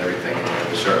not getting everything in there.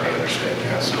 We certainly understand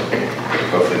that. So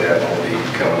hopefully that won't be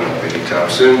coming up anytime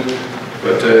soon.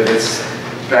 But it's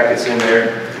in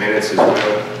there, minutes as well.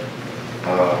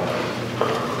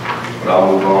 But I'll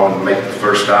move on and make the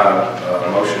first item, a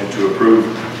motion to approve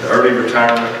the early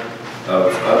retirement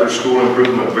of other school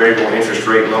improvement variable interest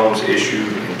rate loans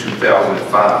issued in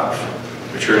 2005.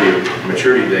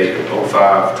 Maturity date of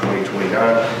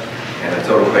 05/2029, and a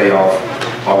total payoff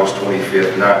August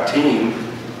 25th, 19.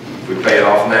 If we pay it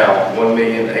off now,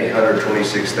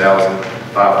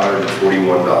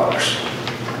 $1,826,541.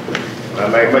 I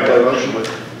make that motion with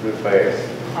pass.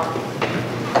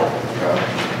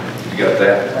 You got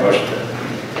that motion?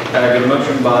 I got a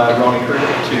motion by Ronnie Cricket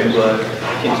to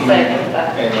continue,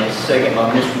 and a second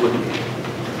by Mr. Wood.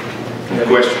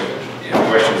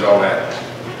 Questions on that?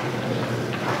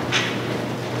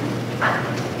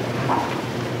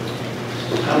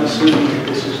 I'm assuming that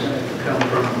this is going to come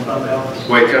from fund balance.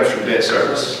 Well, it comes from debt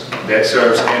service. Debt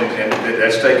service, and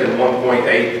that's taken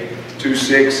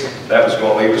 1.826. That was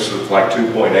going to leave us with like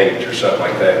 2.8 or something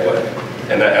like that.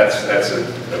 And that's a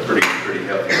pretty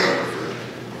healthy number for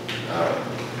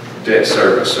debt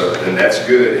service. So, and that's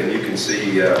good. And you can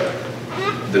see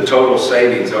the total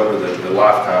savings over the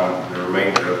lifetime, the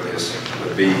remainder of this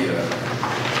would be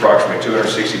approximately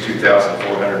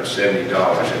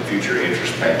 $262,470 in future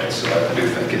interest payments. So I do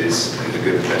think it is a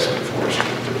good investment for us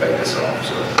to pay this off.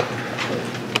 So.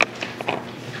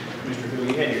 Mr. Hill,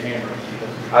 you had your hand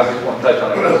raised. I just want to touch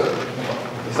on it.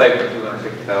 The savings of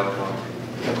 $260,000.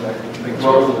 The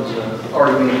roll is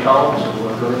already being called, so go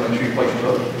ahead and make sure you place your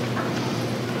vote.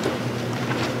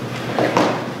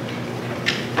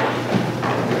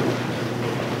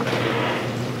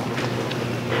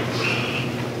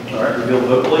 All right, reveal the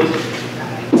vote, please.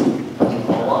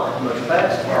 All right, motion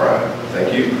passed. All right, thank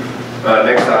you.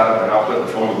 Next item, and I'll put in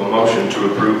the form of a motion to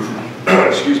approve,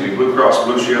 excuse me, Blue Cross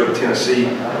Blue Shield of Tennessee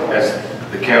as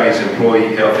the county's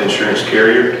employee health insurance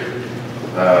carrier.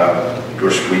 Of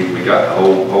course, we got the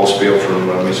whole spiel from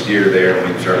Ms. Gear there,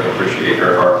 and we certainly appreciate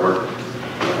her hard work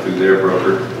through their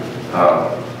broker.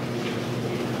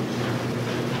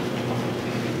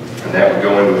 And that would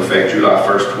go into effect July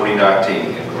 1st,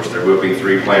 2019. Of course, there will be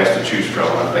 3 plans to choose from.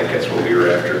 I think that's what we were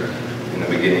after in the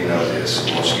beginning of this.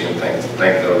 Once again,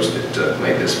 thank those that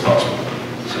made this possible.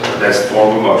 So that's the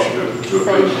form of a motion to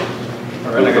approve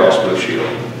Blue Cross Blue Shield.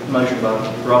 Motion by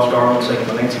Ross Garland, second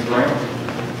by Nancy Brown.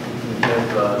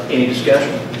 Any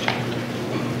discussion?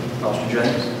 Austin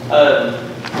James?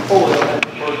 Before we go ahead and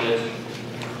approve this,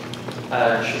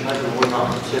 should maybe we not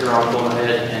consider on going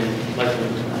ahead and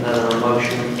making another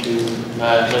motion to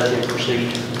let them proceed?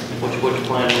 Which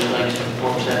plan do you think is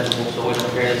more acceptable, so we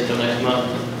don't carry this till next month?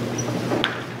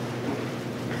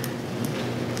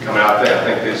 Coming out there, I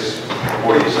think this,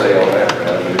 what do you say on that, Brad?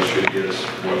 I mean, it should get us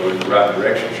in the right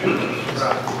direction, shouldn't it?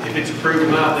 Right. If it's approved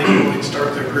tonight, then you can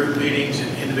start their group meetings and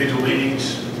individual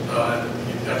meetings at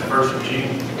the 1st of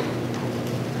June.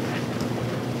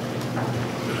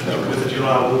 With the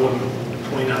July 1,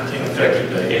 2019 effective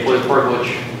date. If we approve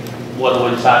whether we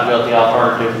decide to go with the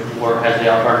alternative, or has the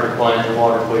alternative plan in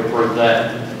water, if we approve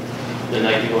that, then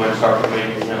they can go ahead and start the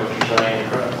meeting, is that what you're saying?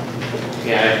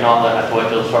 Yeah, if not, they'll have to wait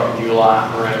till the start of July,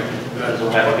 correct? Because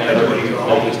we'll have Have to wait till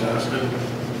August, I assume.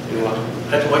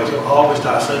 Have to wait till August,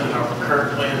 I assume, and our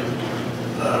current plan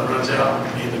runs out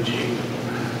at the end of June.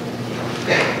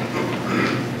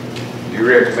 You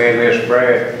recommend this,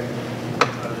 Brad?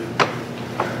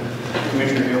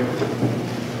 Commissioner Hill.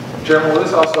 Chairman, will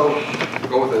this also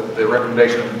go with the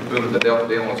recommendation of moving the Delta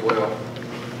deal as well?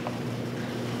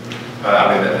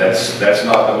 I mean, that's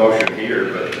not the motion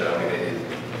here, but I mean,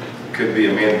 it could be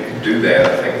amended to do that.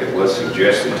 I think it was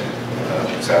suggested.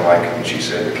 It sounded like when she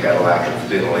said the Cadillac and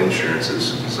dental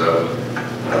insurances. So,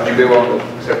 would you be willing to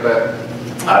accept that?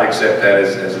 I'd accept that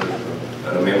as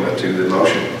an amendment to the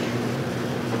motion.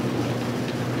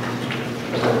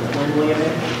 Friendly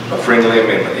amendment? A friendly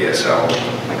amendment, yes, I'll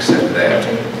accept that.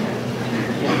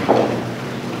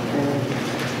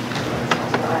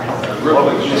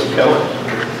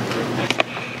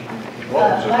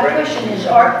 My question is,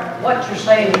 what you're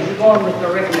saying is you're going with the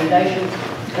recommendation,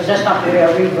 because that's not the way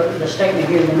I read the statement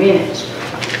here in the minutes.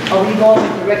 Are we going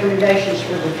with the recommendations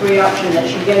for the three options that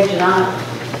you gave tonight?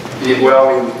 Yeah, well,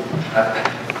 I mean,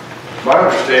 my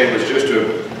understanding was just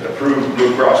to approve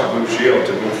Blue Cross and Blue Shield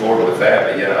to move forward with that,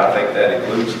 but yeah, I think that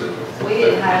includes the... We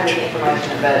didn't have any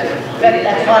information about it.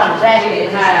 That's what I was asking. We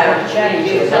didn't have,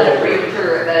 it was a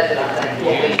premature budget, I think.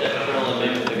 Will we set a friendly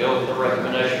amendment to go with the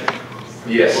recommendation?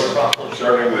 Yes,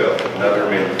 certainly will. Another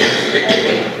amendment.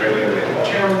 Friendly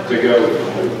amendment. To go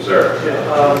with, sir.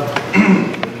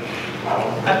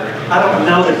 I don't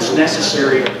know that it's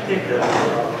necessary to pick a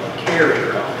carrier.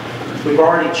 We've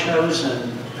already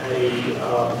chosen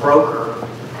a broker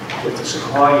with the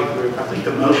Sequoia Group. I think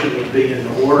the motion would be in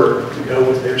order to go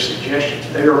with their suggestions.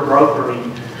 They are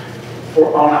brokering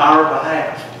on our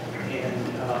behalf.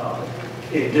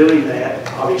 And in doing that,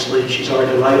 obviously, she's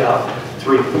already laid out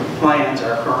 3 plans,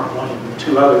 our current one and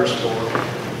 2 others for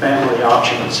family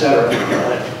option, et cetera.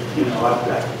 But, you know, I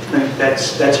think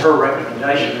that's her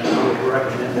recommendation, and I would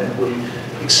recommend that we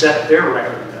accept their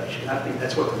recommendation. I think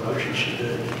that's what the motion should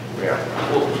do. Yeah.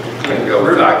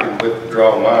 I can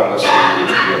withdraw mine. Let's see what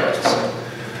you have to say.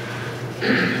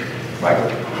 Michael?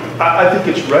 I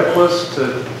think it's reckless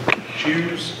to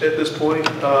choose at this point.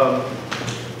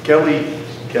 Kelly?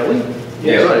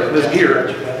 Yeah. Right, Ms.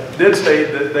 Gear did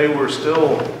state that they were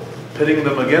still pitting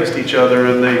them against each other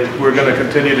and they were going to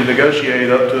continue to negotiate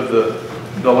up to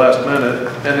the last minute,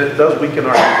 and it does weaken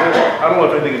our position. I don't know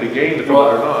if anything can be gained from it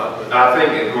or not. But. I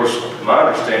think, of course, my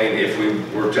understanding, if we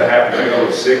were to happen to go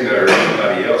with Cigna or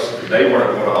somebody else, they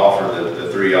weren't going to offer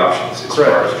the 3 options as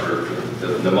far as for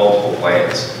the multiple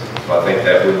plans. So I think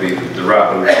that would be the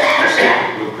right move to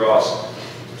stick with Blue Cross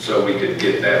so we could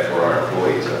get that for our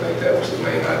employees. I think that was the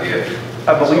main idea.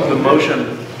 I believe the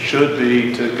motion should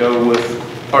be to go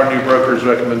with our new broker's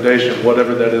recommendation,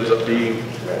 whatever that ends up being,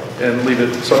 and leave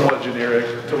it somewhat generic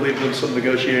to leave them some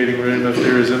negotiating room if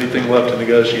there is anything left to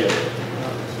negotiate.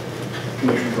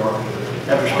 Commissioner Garber.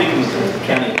 After speaking with the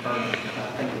county attorney,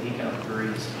 I think that he kind of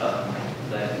agrees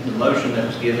that the motion that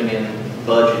was given in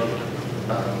budget,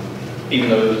 even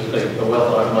though it was a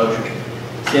well-thought motion,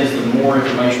 since the more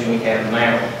information we have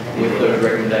now with those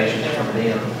recommendations from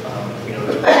them, you know,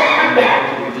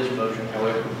 with this motion,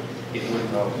 however, it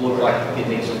would look like it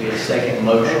needs to be a second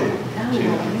motion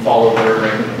to follow their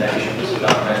recommendations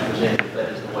as presented, if that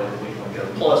is the way that we want to go.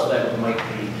 Plus, that would make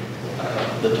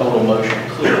the total motion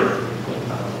clearer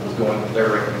with going with their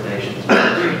recommendations. If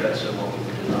that's what we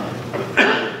would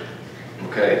design.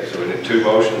 Okay, so we need 2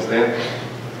 motions then?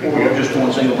 Or just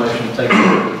one single motion to take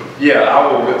Yeah,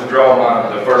 I will withdraw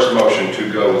the first motion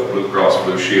to go with Blue Cross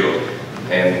Blue Shield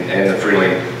and the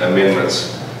friendly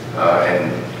amendments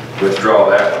and withdraw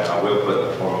that one. I will put in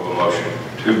the form of a motion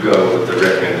to go with the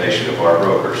recommendation of our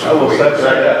brokers. I will second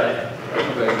that.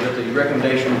 Okay, got the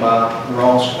recommendation by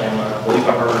Ross, and I believe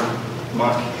I heard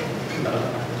Mike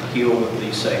Keel with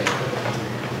the second.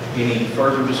 Any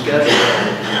further discussion?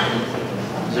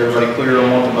 Is everybody clear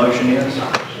on what the motion is?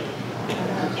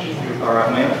 All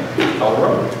right, ma'am. Call the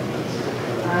roll.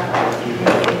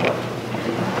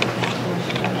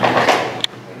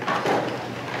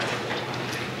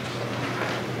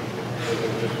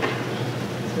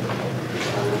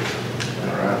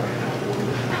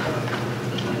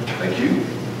 Thank you.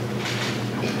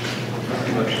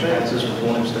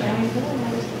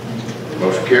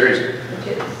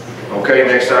 Okay,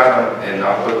 next item, and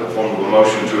I'll put in the form of a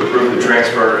motion to approve the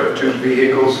transfer of 2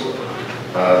 vehicles,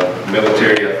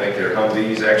 military, I think they're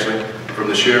Humvees actually, from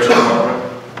the sheriff's department.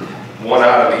 1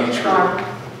 item each for,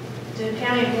 Do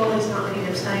county employees not need to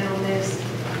abstain on this?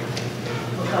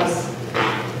 Because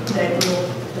they will,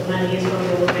 the money is going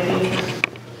to go away.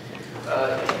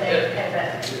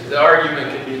 The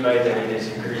argument could be made that it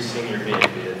is increasing your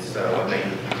benefits, so I mean,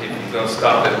 if you're gonna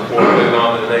stop it before we move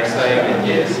on to the next thing, then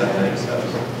yes, I think so.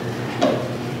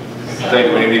 I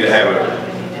think we need to have a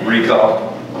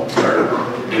recall. Or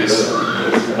this.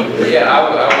 Yeah, I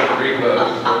would agree, but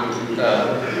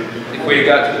if we had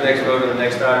got to the next vote on the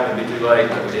next item, it'd be too late,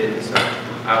 but we didn't, so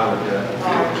I would,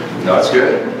 No, it's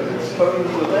good.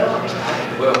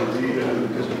 well,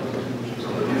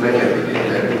 They have to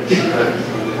get that.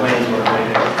 Plans were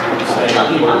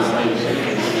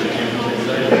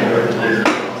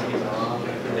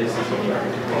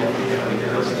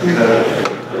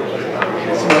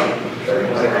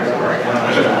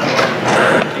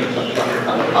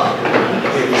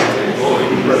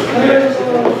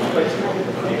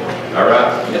All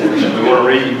right, we want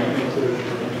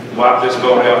to wipe this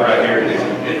vote out right here and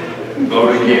then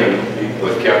vote again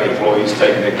with county employees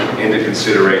taking it into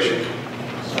consideration,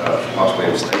 possibly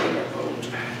abstaining that vote.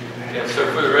 yeah, so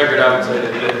for the record, I would say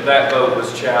that that vote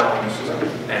was challenged,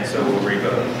 and so we'll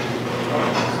re-vote. No,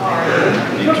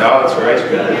 that's great. We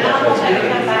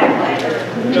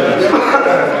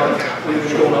were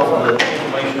just going off of the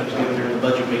information that was given during the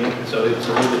budget meeting, so it's a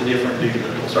little bit different due to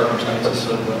the circumstances,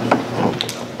 so.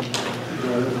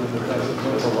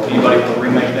 Anybody want to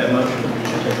remake that motion?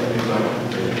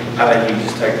 I think you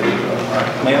just take the lead. All right,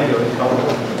 ma'am, go ahead and call the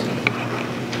roll.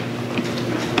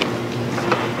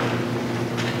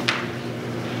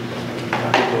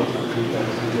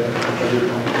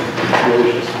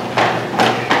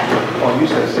 Oh, you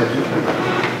said second.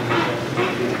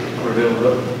 We're going to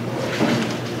vote.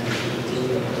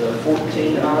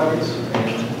 14 ayes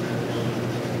and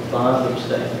 5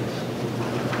 abstains.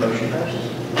 Motion passes.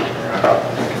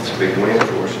 It's a big win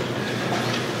for us.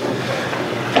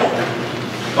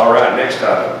 All right, next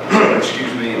item.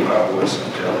 Excuse me, my voice,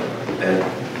 I'm telling you. And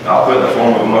I'll put in the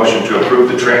form of a motion to approve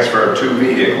the transfer of 2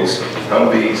 vehicles,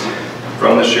 Humvees,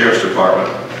 from the sheriff's department.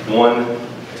 1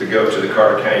 to go to the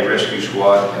Carter County Rescue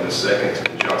Squad, and the 2nd to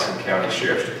the Johnson County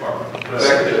Sheriff's Department.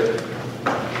 Second. A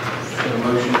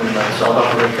motion and that's all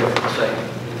Dr. Rico for the second.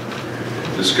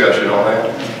 Discussion on that.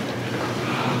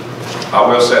 I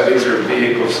will say these are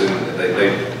vehicles, and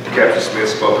Captain Smith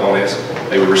spoke on this.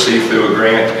 They were received through a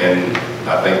grant, and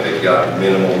I think they've got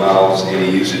minimal miles, any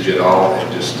usage at all,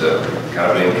 and just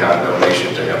kind of an in-kind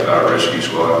donation to help our rescue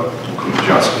squad in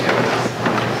Johnson County.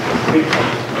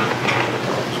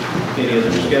 Any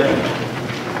other discussion?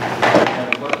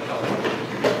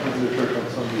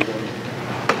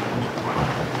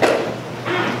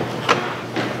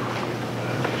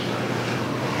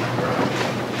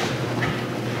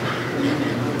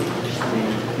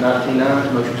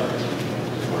 Motion passes.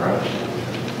 All right.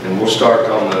 And we'll start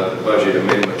on the budget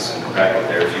amendments in the packet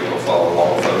there if you want to follow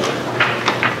along with those.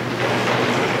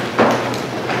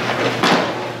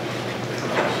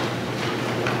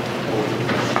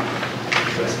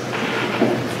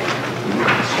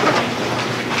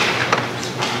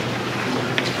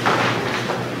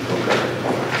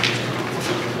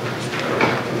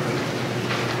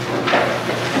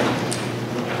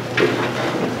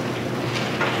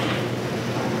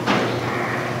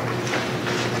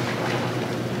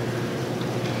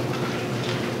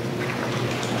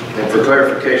 For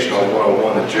clarification on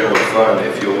 101, the general fund,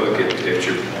 if you'll look at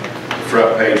your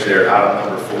front page there, item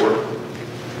number 4,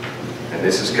 and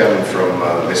this is coming from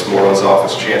Ms. Moreland's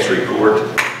office, Chancery Court.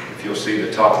 If you'll see the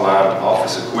top line,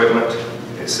 office equipment,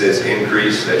 it says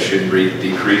increase, that should read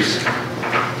decrease.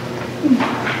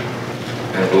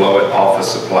 And below it, office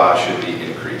supply should be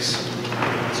increase.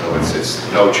 So it's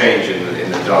no change in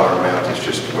the dollar amount, it's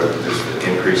just whether there's the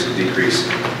increase or decrease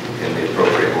in the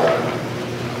appropriate line.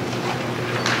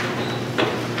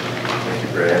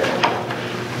 Brad.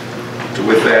 So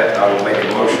with that, I will make a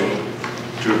motion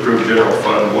to approve General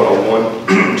Fund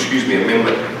 101, excuse me,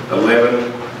 Amendment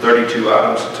 11, 32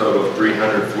 items, a total of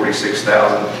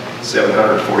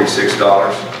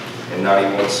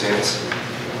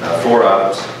 $346,746.91. 4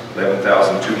 items,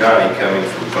 $11,290 coming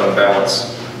from fund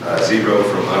balance, 0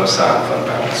 from unassigned fund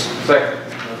balance. Second.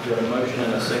 I've got a motion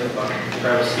and a second by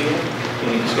Travis Hill.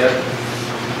 Any discussion?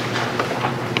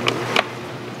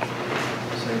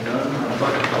 Seeing none, I'll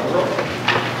call the roll.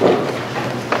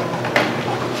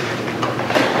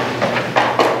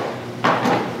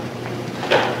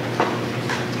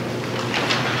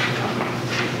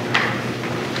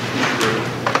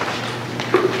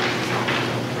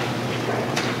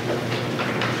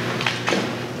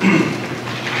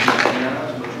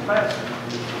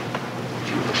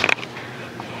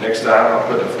 Next item, I'll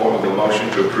put in the form of a motion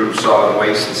to approve solid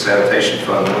waste and sanitation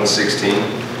fund 116,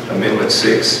 amendment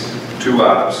 6, 2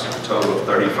 items, a total of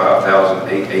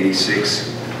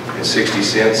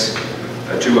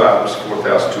 $35,886.60. 2 items,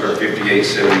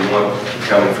 $4,258.71,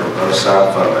 coming from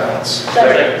unassigned fund balance.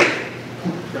 Second.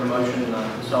 Got a motion,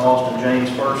 Ms. Austin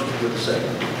James first with a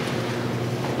second.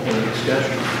 Any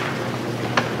discussion?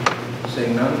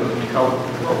 Seeing none, go ahead and call it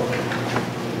roll.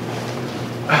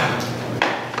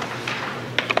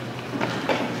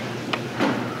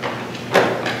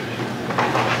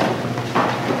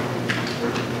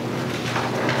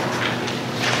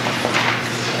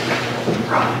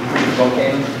 Mr.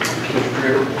 Buchanan, Mr.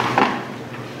 Trevor.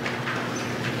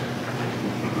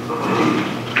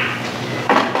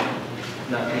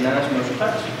 Motion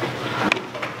passed.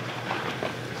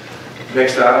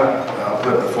 Next item, I'll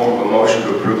put in the form of a motion to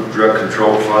approve Drug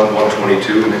Control Fund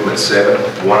 122, Amendment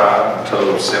 7, 1 item, a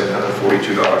total of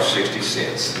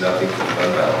 $742.60, nothing from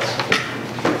fund balance.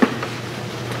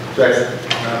 Second.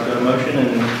 I've got a motion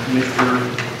and Mr.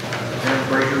 Aaron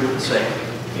Frazier with the second.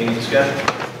 Any discussion?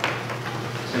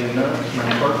 Seeing none,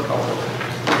 Madam Clerk, call the roll.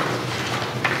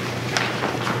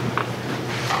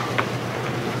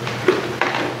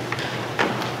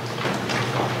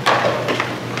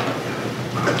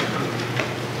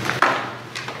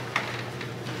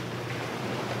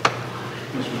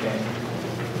 Mr. Buchanan.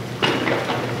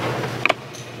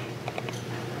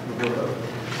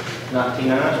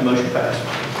 19 ayes, motion passed.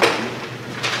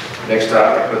 Next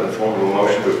item, I put in the form of a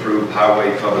motion to approve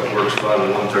Highway Public Works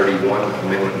Fund 131,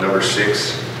 Amendment number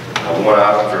 6, 1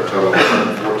 item for a total of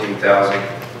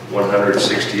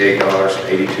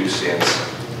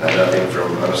 $14,168.82, nothing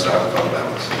from unassigned fund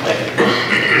balance.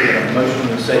 Motion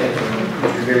and a second from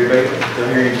Mr. Gary Baker. Do I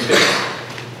hear any discussion?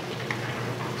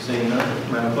 Seeing none,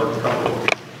 Madam Clerk, call the roll.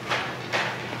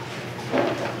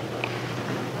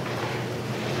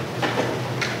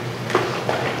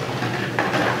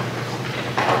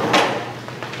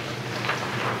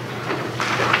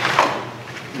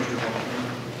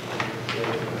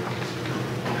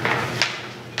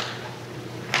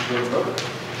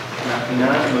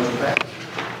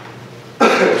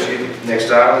 Next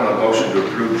item, a motion to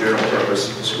approve general purpose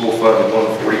school fund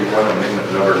 141,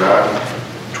 amendment number 9,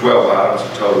 12 items, a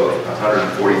total of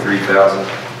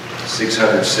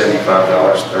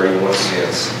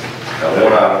 $143,675.31.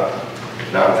 1 item,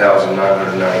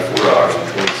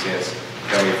 $9,994.20,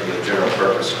 coming from the general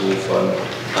purpose school fund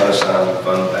unassigned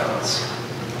fund balance.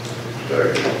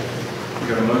 Third. We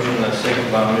got a motion and a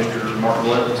second by Mr. Mark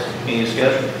Levins. Any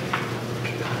discussion?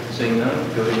 Seeing none,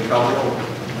 go ahead and call the roll.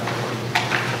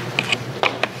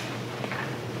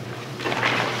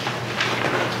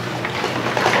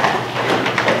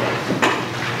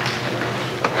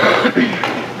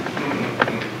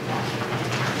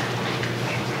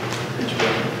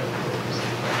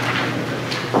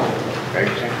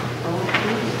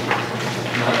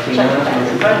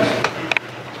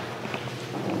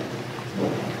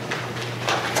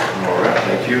 All right,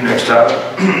 thank you. Next item,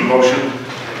 motion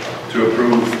to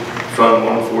approve Fund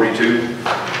 142,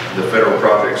 the Federal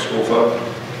Project School Fund,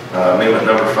 amendment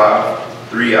number 5,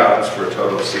 3 items for a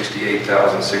total of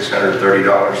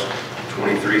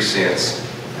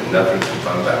 $68,630.23, and nothing from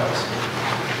fund balance.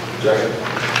 Second.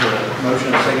 Motion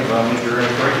and a second by Mr.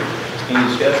 Aaron Frazier. Any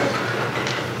discussion?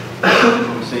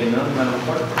 Seeing none, Madam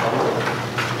Clerk, call the roll.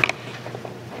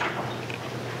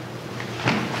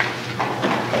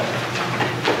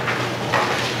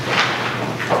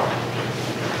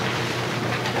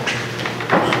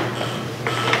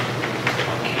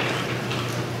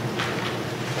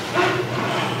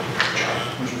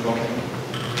 Mr. Buchanan.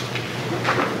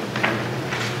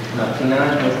 19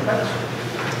 ayes, motion passed.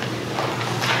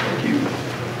 Thank you.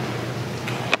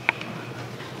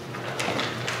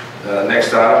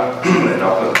 Next item, and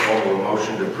I'll put in the form of a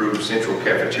motion to approve Central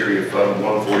Cafeteria Fund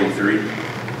 143,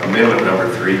 amendment number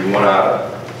 3, 1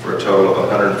 item for a total of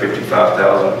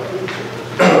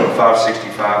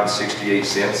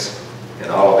 $155,565.68,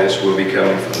 and all of this will be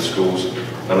coming from the school's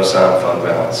unassigned fund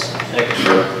balance.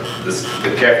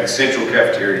 The Central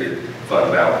Cafeteria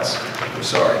Fund balance. I'm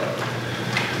sorry.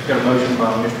 Got a motion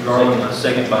by Mr. Garland and a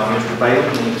second by Mr. Bailey.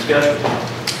 Any discussion?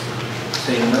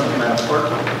 Seeing none, Madam Clerk,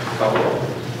 call the roll.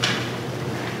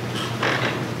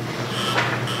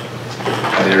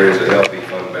 And there is a healthy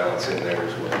fund balance in there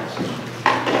as well. So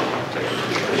take it.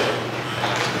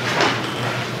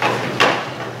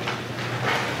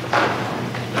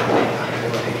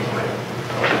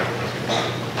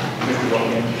 Mr.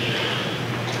 Buchanan.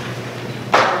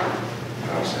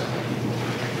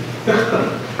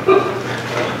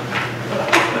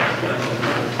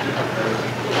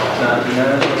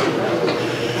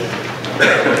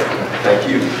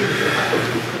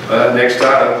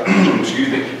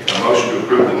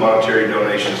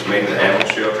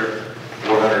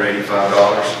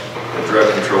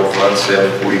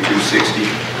 1174260,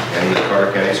 and the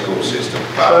Carter County School System,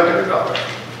 $500.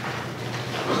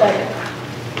 Second.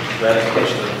 Glad to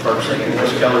catch the first, second,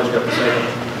 Ms. Keller's got the second.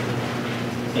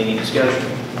 Any discussion?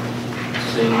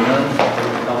 Seeing none,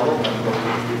 call roll, Madam Clerk.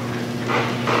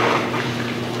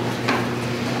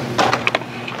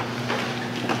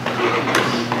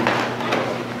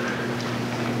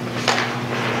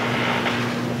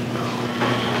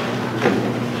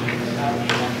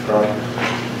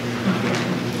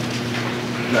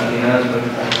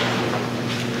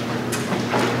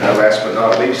 And last but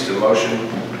not least, a motion,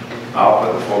 I'll put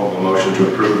in the form of a motion to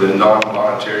approve the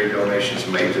non-monetary donations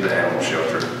made to the animal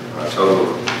shelter, a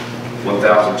total of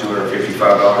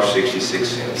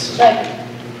 $1,255.66. Second.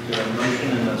 We have a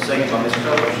motion and a second by Ms.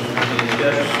 Cullors. Any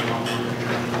discussion?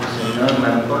 Seeing none,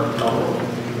 Madam Clerk, call roll.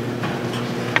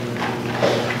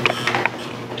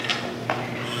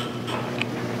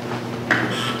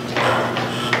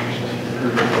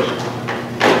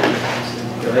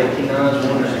 You have 18 ayes,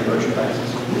 1 nay, motion passes.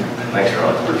 Thanks,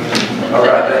 Ron. All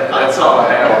right, that's all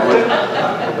I have.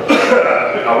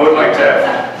 I would like to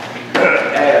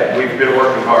add, we've been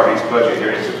working hard. These budget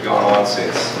hearings have gone on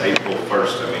since April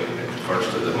 1st, I mean, the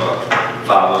first of the month. 5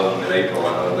 of them in April,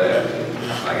 I know that,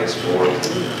 and I guess 4.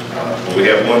 We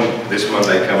have one this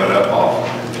Monday coming up off,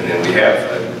 and then we have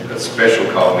a special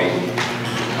call meeting.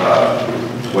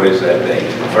 What is that date?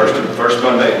 First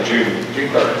Monday in June. June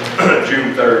 3rd.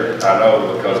 June 3rd, I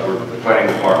know because we're the planning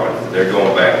department. They're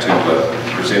going back to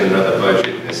present another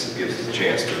budget. This gives us a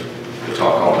chance to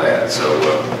talk on that. So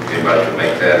anybody can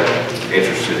make that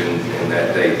interested in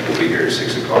that date. We'll be here at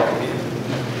 6 o'clock again.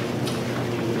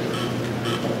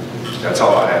 That's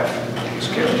all I have. Ms.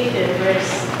 We Kelly. need to address,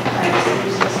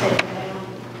 Susan stepping down,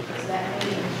 because that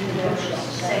meeting,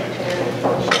 secretary.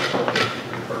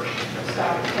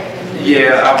 Start taking.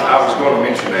 Yeah, I was going to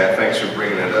mention that. Thanks for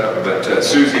bringing it up. But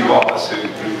Susie Wallace, who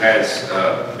has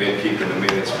been keeping the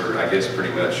minutes for, I guess,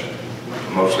 pretty much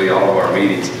mostly all of our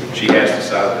meetings, she has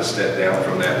decided to step down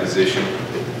from that position.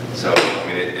 So, I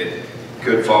mean, it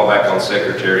could fall back on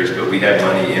secretaries, but we have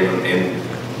money in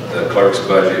the clerk's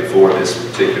budget for this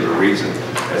particular reason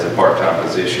as a part-time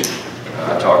position.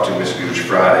 I talked to Ms. Gooch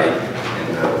Friday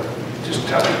and just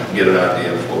kind of get an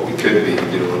idea of what we could be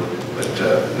doing. But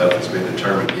nothing's been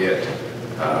determined yet.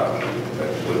 But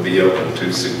we'll be open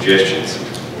to suggestions.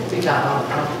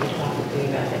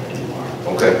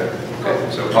 Okay.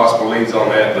 So possible leads on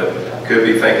that, but could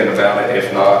be thinking about it.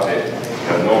 If not, it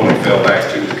normally fell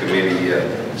back to the committee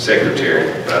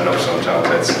secretary. But I know sometimes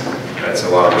that's a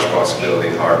lot of responsibility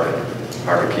and hard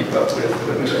to keep up with.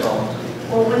 But,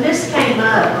 Well, when this came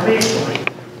up originally,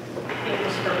 it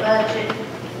was for budget,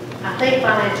 I think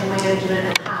financial management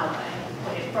and highway,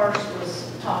 when it first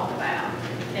was talked about.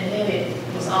 And then it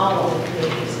was all over the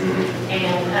committees.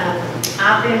 And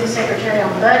I've been the secretary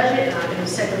on budget, and I've been the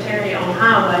secretary on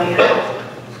highway, and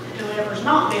whoever's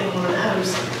not been one of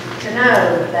those to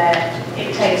know that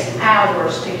it takes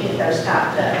hours to get those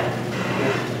typed up.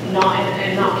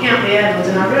 And not count the other ones.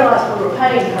 And I realized we were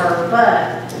paying her,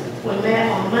 but we met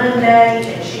on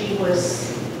Monday, and she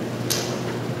was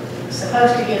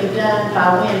supposed to get them done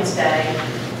by Wednesday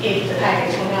if the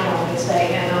package went out on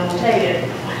Wednesday. And I'm gonna tell you,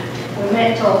 we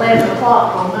met till 11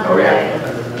 o'clock on Monday. Oh, yeah.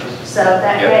 So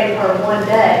that gave her one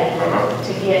day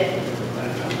to get,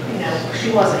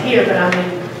 she wasn't here, but I mean,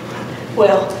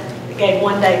 well, it gave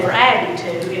one day for Abby to,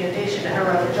 in addition to her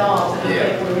other jobs. And I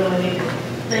think we really need to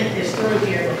think this through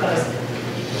here because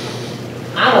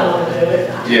I don't want to do it.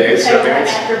 yeah, it's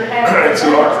a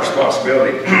large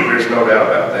responsibility. There's no doubt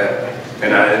about that.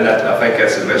 And I think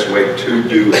that's the best way to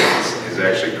do it is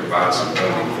actually provide some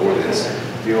funding for this.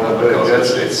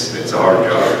 Because it's a hard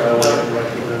job.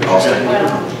 Austin? Well,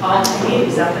 all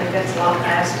communities, I think that's a lot to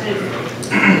ask too.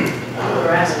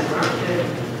 We're asking for it too.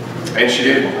 And she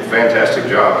did a fantastic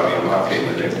job. I mean, in my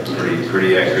opinion, it was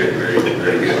pretty accurate, very good.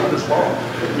 Maybe I just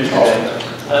make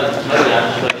a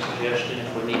suggestion,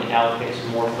 if we need to allocate some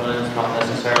more funds, not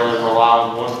necessarily rely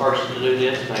on one person to do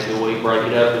this, maybe we break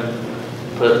it up and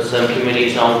put some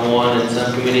committees on one and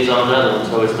some committees on another one,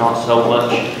 so it's not so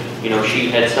much, she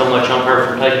had so much on her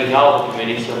for taking all the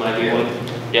committees, so maybe we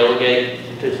delegate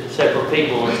to separate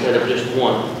people instead of just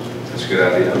one. That's a good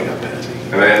idea. I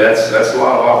mean, that's a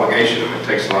lot of obligation. I mean, it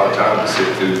takes a lot of time to sit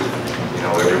through,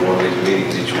 every one of these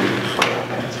meetings each week.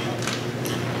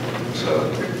 So,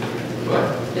 but.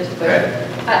 Just a question.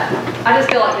 I just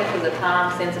feel like this is a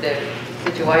time-sensitive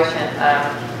situation.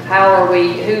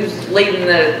 Who's leading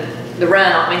the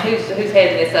run? I mean, who's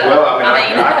heading this up? Well, I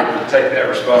can take that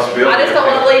responsibility. I just don't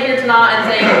want to leave here tonight and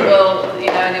think, well,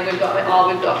 and then we've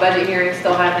got budget hearings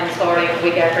still happening starting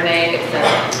week after next. And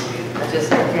just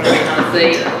kind of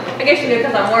see. I guess you do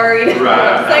because I'm worried.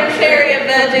 Right. Secretary of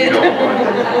Budget. You don't want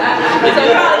So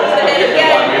trying to get ahead of the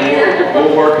game here.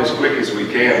 We'll work as quick as we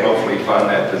can, hopefully find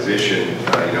that position,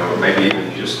 you know, or maybe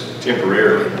even just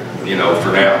temporarily, you know,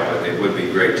 for now, but it would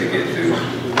be great to get to, you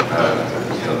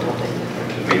know,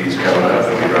 the meeting's coming up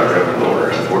and we're right around the corner,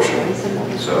 unfortunately.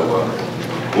 So,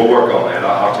 we'll work on that.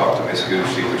 I'll talk to Ms. Goose,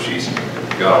 see what she's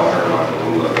got on her mind,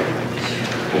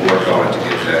 we'll work on it to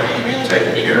get that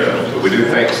taken care of. But we do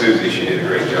thank Susie, she did a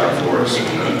great job for us,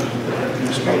 and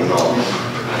just moving on.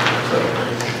 So,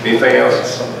 anything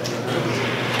else?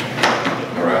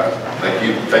 All right,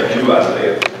 thank you,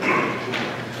 Isaiah.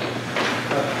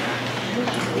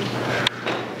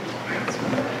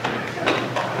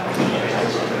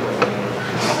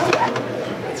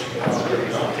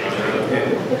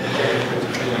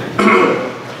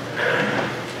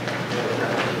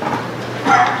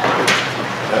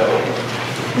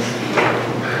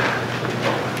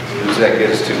 Who's that get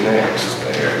us to next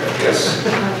there, I guess?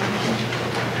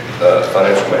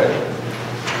 Financial management.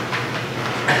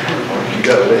 You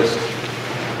got a list? I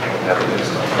don't have a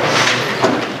list on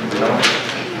that.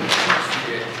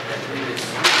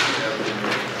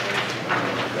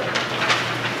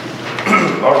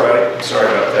 All right, sorry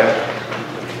about that.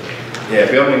 Yeah,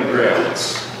 building grounds.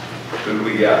 Who do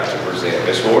we got to present?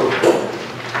 Ms. Ward?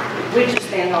 We just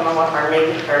stand on our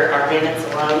minutes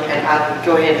alone, and I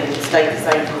go ahead and state the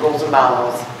same for rules and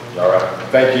bylaws. All right,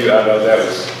 thank you. I know that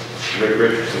was Rick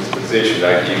Richardson's position.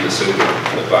 I keep assuming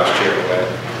the vice chair on that.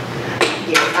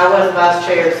 Yes, I was vice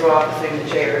chair, so I assumed the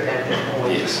chair at this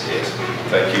point. Yes,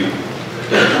 thank you.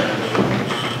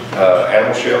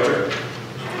 Animal shelter?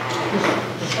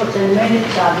 Just what's in the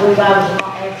minutes, I believe I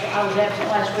was absent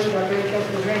last week, I very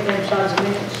carefully read them sides of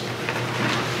minutes.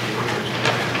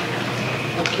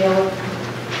 Kelly.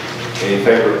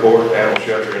 Anything to report, animal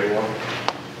shelter, anyone?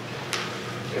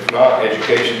 If not,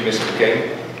 education, Ms.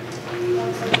 McCain?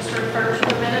 Just refer to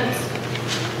the minutes.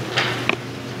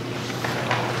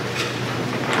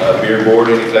 Beer board,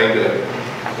 anything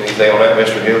on that,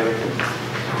 Mr. Hill?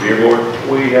 Beer board?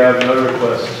 We have no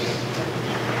requests.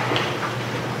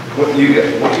 What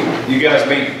you guys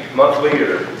meet monthly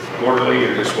or quarterly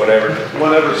or just whenever?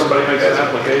 Whenever somebody makes an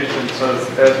application, so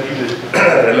as needed.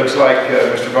 It looks like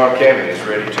Mr. Von Cannon is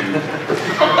ready to.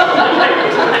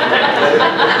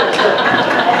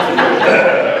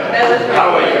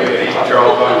 Highway Committee,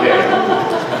 Charles Von Cannon.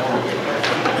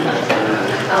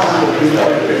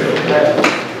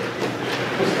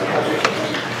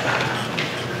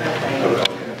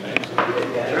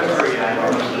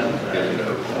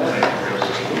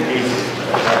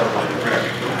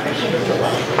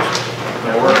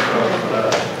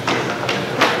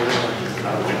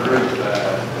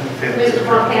 Mr.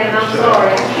 Buchanan, I'm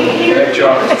sorry, I can't hear. Hey,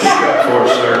 Charles, what you got for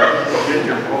us, sir?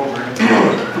 Ginger Pulver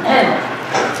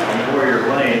on Warrior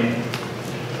Lane.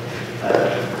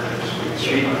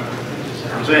 She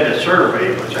presented a survey,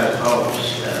 which I thought was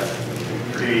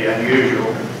pretty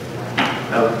unusual,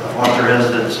 of what the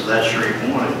residents of that street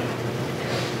wanted.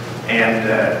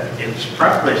 And it's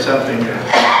probably something that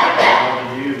I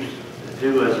want to use to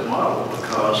do as a model,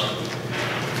 because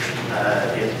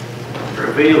it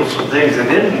reveals some things they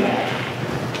didn't want,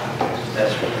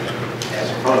 as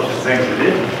opposed to things they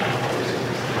didn't want.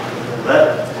 But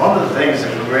one of the things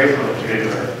that we were able to do,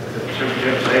 that the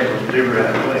superintendent was able to do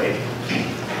right away,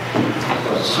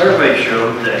 was a survey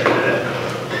showed that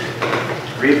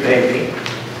repaving,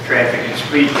 traffic and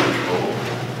speed control,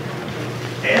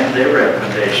 and their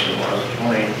recommendation was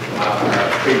 20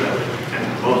 mile-per-hour speed limit, and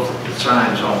both of the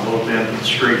signs on both ends of the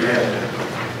street have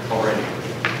been already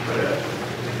put up.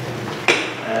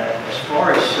 As far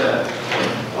as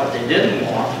what they didn't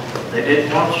want the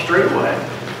streetway,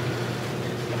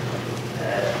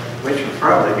 which was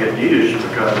probably good news,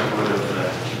 because it would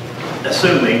have,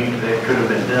 assuming that it could have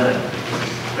been done,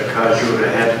 because you would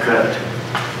have had to cut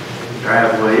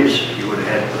driveways, you would have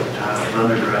had to put tiles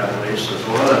under driveways, so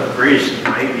for a lot of reasons,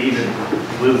 maybe even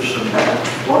move some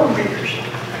water meters.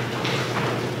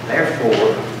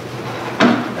 Therefore,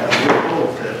 we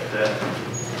hope that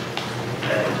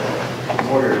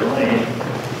Warrior Lane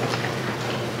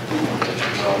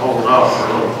will hold off for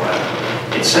a little while.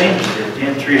 It seems that the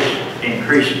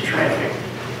increase in traffic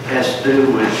has to do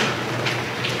with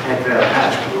Hack Valley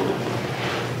High School.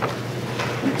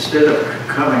 Instead of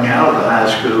coming out of the high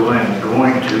school and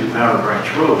going to Powder Branch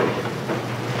Road,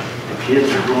 the kids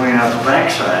are going out the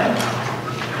backside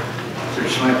through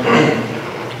Smith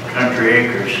Country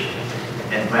Acres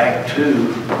and back to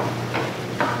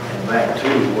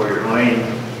Warrior Lane,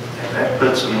 and that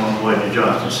puts them on the way to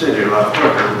Johnson City a lot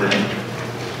quicker than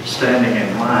standing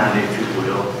in line, if you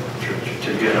will,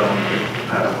 to get on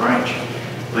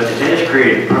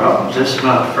created problems. This is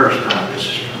not the first time this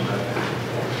has come up.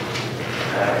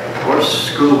 Of course,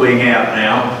 school being out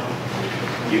now,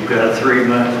 you've got a 3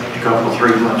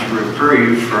 months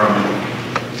reprieve from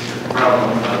the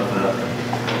problem of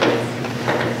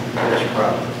this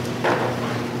problem.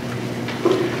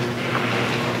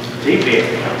 DPF.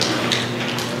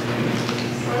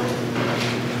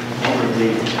 One of the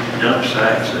dump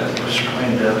sites that was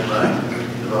cleaned up by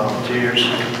the volunteers.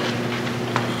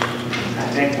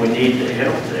 I think we need to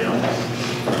help them.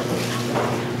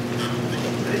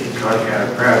 The Carter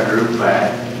County Proud Group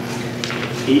by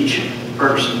each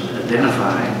person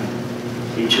identifying,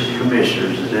 each of the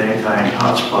commissioners identifying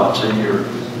hotspots in your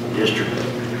district.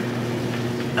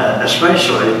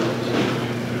 Especially,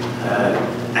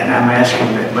 and I'm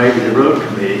asking that maybe the road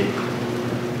committee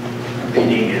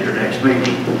meeting at their next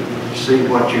meeting, see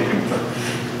what you can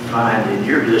find in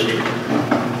your district.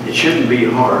 It shouldn't be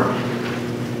hard.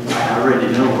 I already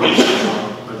know what's going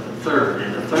on with the third,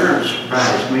 and the third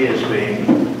surprised me as being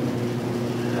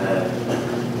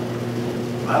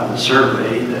by the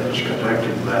survey that was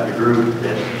conducted by the group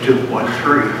at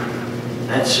 2.3.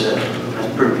 That's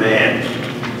pretty bad.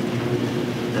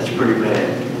 That's pretty bad.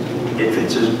 If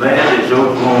it's as bad as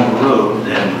Oklahoma Road,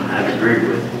 then I'd agree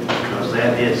with it, because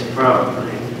that is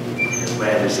probably as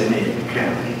bad as any in the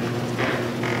county.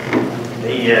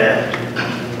 The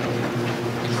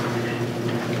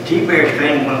T-Bear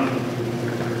thing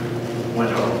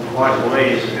went quite a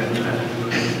ways in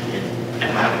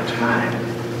amount of time.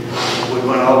 We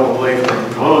went all the way from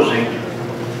closing,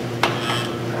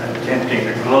 attempting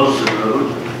to close the road,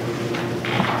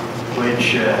 which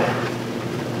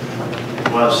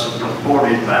was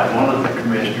reported by one of the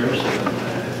commissioners,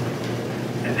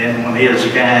 and then when his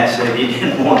guy said he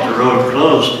didn't want the road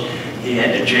closed, he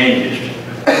had to change his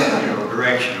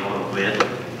direction a little bit.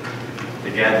 The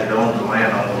guy that owned the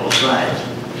land on both sides.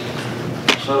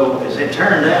 So as it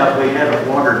turned out, we had a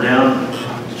watered down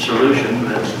solution,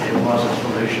 but it was a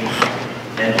solution,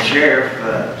 and the sheriff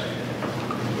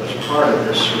was part of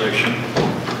this solution.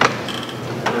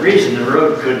 The reason the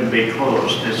road couldn't be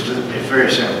closed is very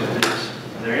simple.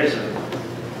 There is an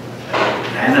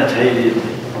annotated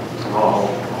law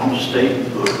on the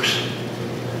state books.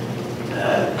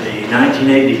 The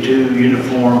 1982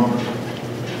 Uniform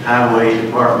Highway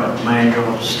Department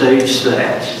manual states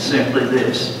that simply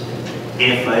this: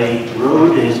 if a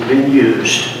road has been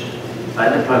used by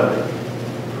the public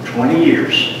for 20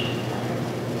 years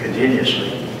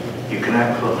continuously, you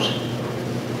cannot close it.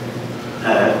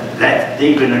 That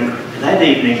even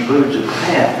includes a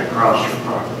path across your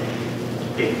property.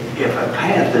 If a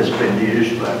path has been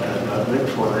used by the public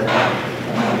for that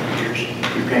amount of years,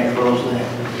 you can't close that.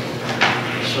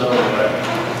 So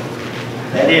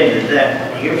that ended that.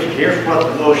 Here's what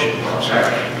the motion was.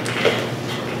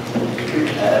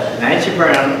 Nancy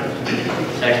Brown,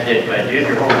 seconded by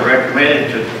Ginger Holder,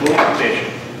 recommended to the full commission,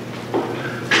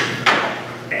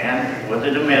 and with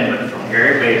an amendment from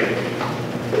Gary Bailey,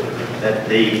 that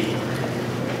the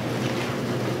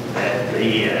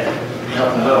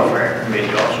Health and Welfare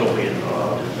Committee also be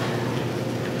involved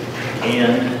in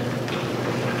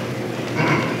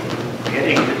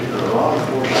getting the law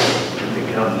enforcement to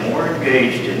become more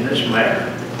engaged in this matter,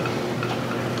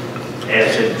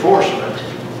 as enforcement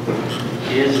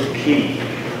is the key.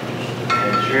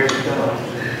 And Sheriff Scott.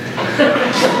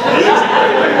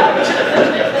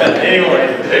 Anyway,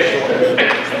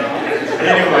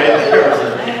 there was a,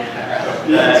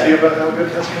 see about how good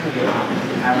that's going to go.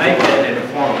 I make that in the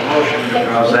form of motion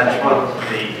because that's what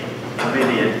the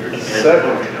committee has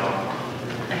voted on.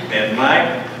 And Mike,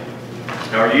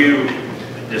 are you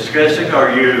discussing or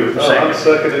are you seconding? I'm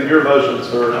seconding your motion,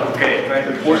 sir. Okay, thank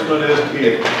you. Enforcement is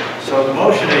key. So the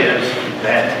motion is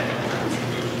that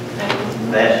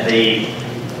the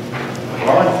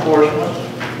law enforcement,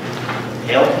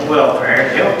 health and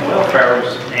welfare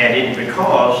was added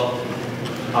because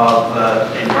of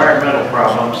environmental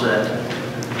problems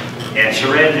and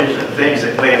syringes and things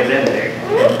that may have been there.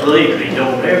 And believe me,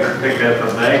 don't ever pick up a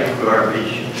bag of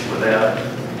garbage without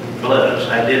gloves.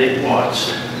 I did it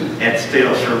once and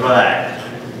still survived.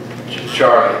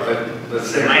 Charlie,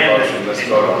 let's hear the motion. Let's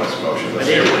vote on this motion. Let's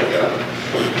hear what we got.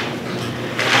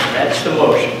 That's the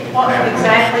motion. What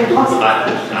exactly was it?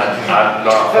 I'm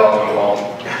not following along.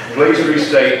 Please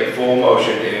restate the full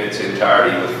motion in its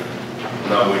entirety with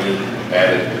no any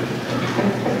added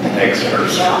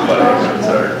extras.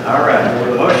 All right,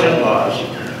 the motion was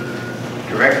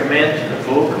to recommend to the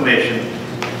full commission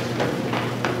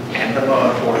and the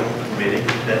law enforcement committee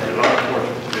that the law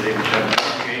enforcement committee become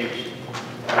engaged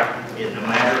in the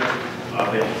matter of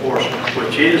enforcement,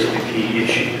 which is the key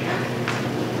issue.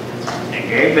 And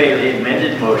Gary Bailey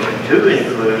amended motion to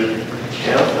include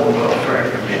Health and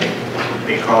Welfare Committee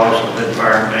because of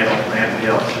environmental and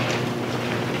health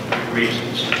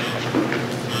reasons.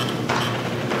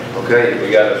 Okay,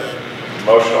 we got a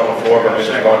motion on the floor by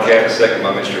Mr. Von Camp, a second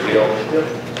by Mr. Hill.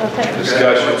 Okay.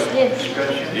 Discussion? Yes.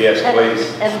 Yes, please.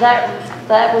 And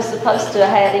that was supposed to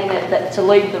have in it that to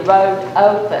leave the road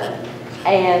open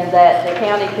and that the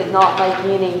county could not make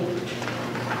any,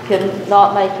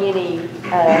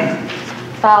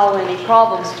 file any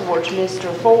problems towards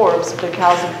Mr. Forbes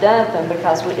because of dumping,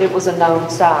 because it was a known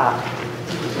site.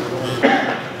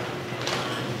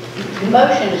 The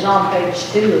motion is on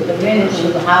page 2 of the minutes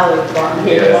of the highway department.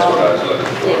 Yeah, that's what I was looking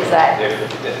for. Exactly.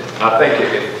 I think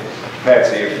if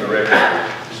Patsy, if the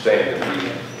record stand to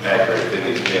be accurate in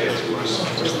these minutes, was.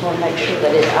 Just want to make sure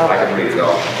that it's. I can read it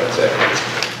off, that's it.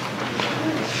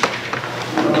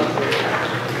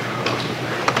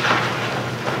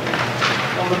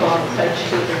 On the bottom, page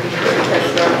 2.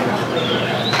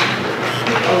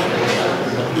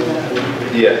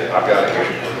 Yeah, I've got it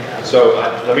here. So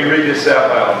let me read this out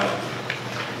loud.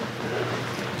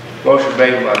 Motion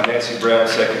made by Nancy Brown,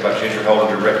 second by Ginger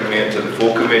Holden, to recommend to the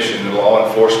full commission the Law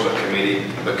Enforcement Committee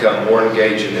become more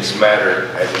engaged in this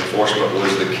matter as enforcement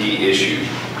was the key issue.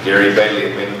 Gary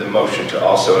Bailey amended the motion to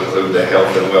also include the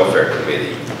Health and Welfare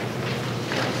Committee.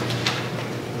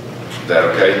 Is that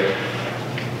okay?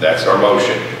 That's our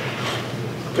motion.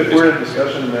 If we're in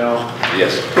discussion now.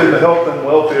 Yes. In the Health and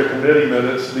Welfare Committee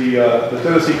minutes, the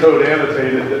Tennessee Code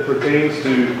annotated that pertains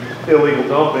to illegal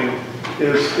dumping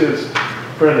is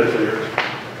printed here.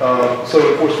 So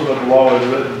enforcement of the law is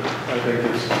written, I think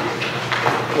is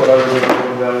what I was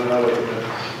going down in highway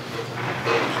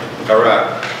minutes. All right.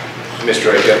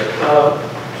 Mr. Aker.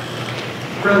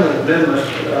 Friendly amendment,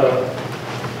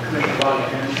 Commissioner Bonner,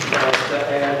 to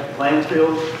add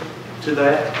landfill to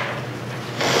that.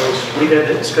 Because we had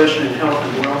that discussion in health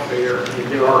and welfare,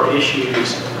 and there are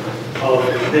issues of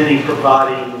preventing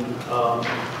providing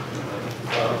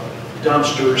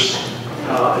dumpsters,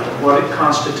 what it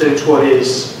constitutes, what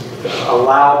is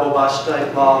allowable by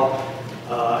state law,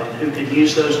 and who can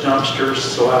use those dumpsters.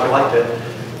 So I would like to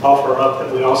offer up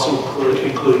that we also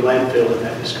include landfill in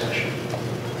that discussion.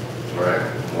 All right.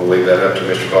 We'll leave that up to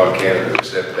Mr. Von Cannon to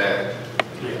accept that.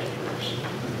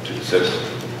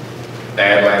 To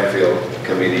add landfill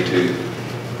committee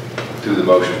to the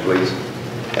motion, please.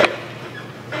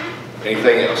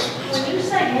 Anything else? When you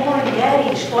say more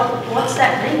engaged, what's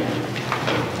that mean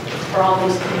for all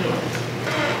these communities?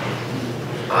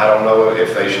 I don't know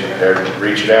if they should, they're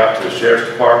reaching out to the sheriff's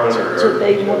department or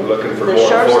looking for more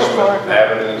enforcement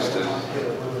avenues to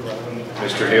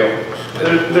Mr. Hill.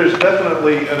 There's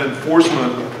definitely an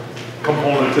enforcement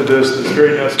component to this that's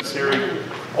very necessary.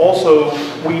 Also,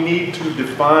 we need to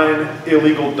define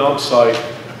illegal dump site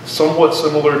somewhat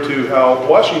similar to how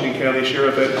Washington County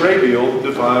Sheriff at Graybill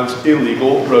defines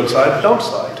illegal roadside dump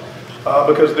site.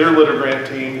 Because their litter grant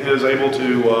team is able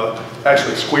to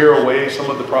actually square away some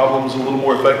of the problems a little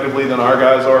more effectively than our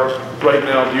guys are right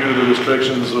now due to the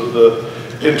restrictions of the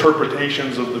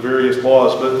interpretations of the various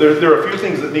laws. But there are a few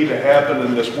things that need to happen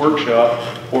in this workshop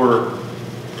or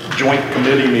joint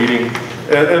committee meeting,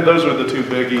 and those are the two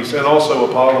biggies, and also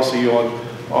a policy on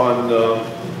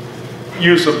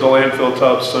use of the landfill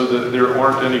tubs so that there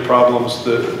aren't any problems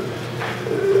that,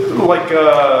 like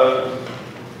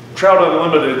Trout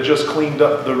Unlimited just cleaned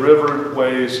up the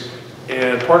riverways,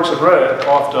 and Parks and Rec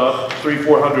coughed up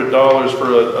 $300–400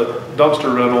 for a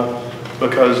dumpster rental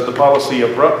because the policy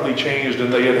abruptly changed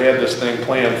and they had this thing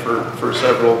planned for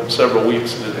several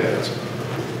weeks in advance.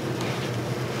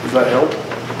 Does that help?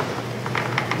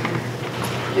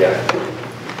 Yeah.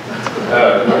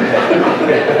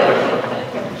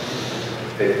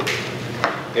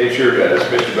 It sure does,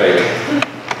 Mr. Bailey.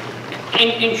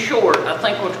 In short, I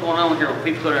think what's going on here, what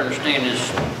people could understand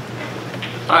is,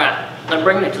 all right, they're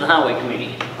bringing it to the highway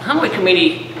committee. The highway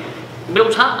committee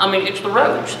builds it's the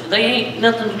roads. They ain't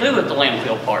nothing to do with the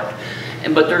landfill part.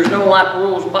 But there's no like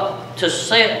rules to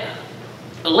set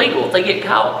illegal. If they get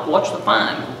caught, what's the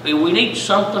fine? We need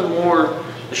something more,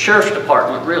 the sheriff's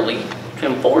department really, to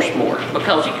enforce more.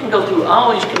 Because you can go through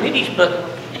all these committees, but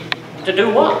to do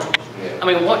what? I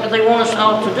mean, what do they want us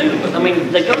all to do? I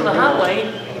mean, they go to the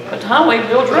highway, but the highway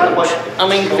builds roads. I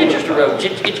mean, fixes the roads.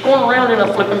 It's going around in a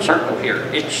flipping circle here.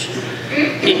 It's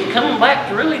coming back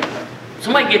to really,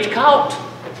 somebody gets caught.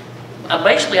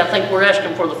 Basically, I think we're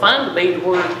asking for the fine to be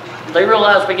where they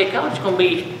realize if they get caught, it's going to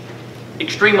be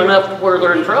extreme enough where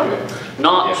they're in trouble.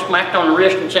 Not smacked on the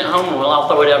wrist and sent home and well, I'll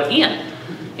throw it out again.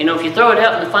 You know, if you throw it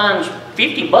out and the fine's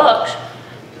 $50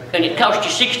 and it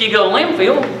costs you $60 to go to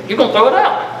landfill, you're going to throw it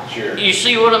out. Sure. You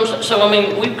see what I'm saying? So, I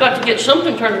mean, we've got to get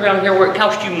something turned around here where it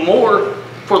costs you more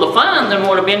for the fine than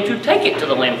what it would have been to take it to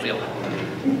the landfill.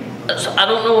 So I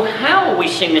don't know how we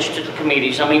send this to the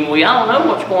committees. I mean, we all know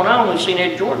what's going on. We've seen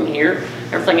Ed Jordan here.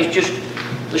 Everything is just,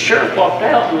 the sheriff walked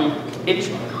out, and it's,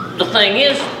 the thing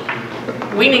is,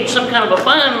 we need some kind of a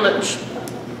fine that's,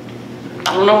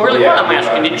 I don't know really what I'm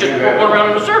asking, it's just going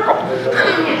around in a circle.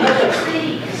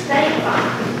 State fine.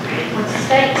 When the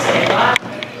state said,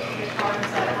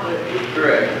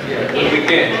 Correct, yeah. We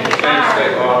can't change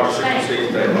state law or supersede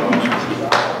state law.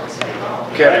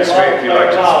 Captain Smith, you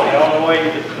like to The speak? only way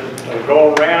to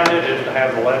go around it is to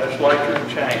have the legislature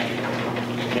change it.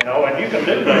 You know, and you can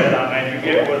do that. I mean, you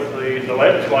get with the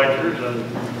legislatures and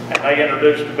they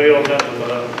introduce the bills in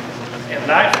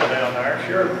NYSA down there,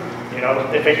 sure. You know,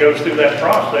 if it goes through that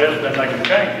process, then they can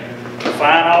change it. The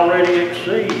fine already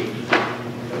exceeds,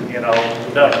 you know,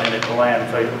 dumping at the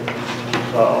landfill.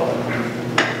 So,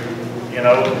 you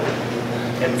know,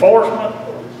 enforcement,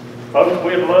 folks,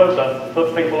 we'd love to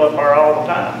put people up there all the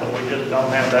time, but we just don't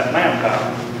have that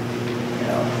manpower, you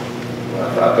know.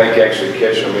 Well, I think actually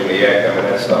catching them in the act, I mean,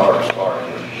 that's the hardest part,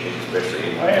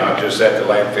 especially not just at the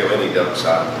landfill, any dump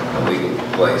site, a legal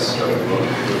place. So.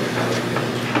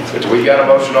 But we got a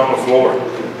motion on the floor.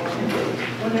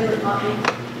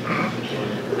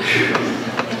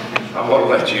 I'm going to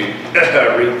let you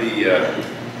read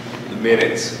the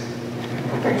minutes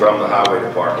from the highway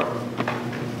department,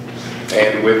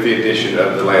 and with the addition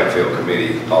of the landfill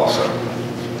committee also,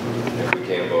 if we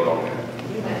can vote on that.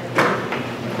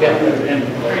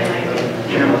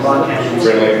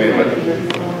 Friendly amendment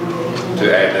to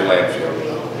add the landfill.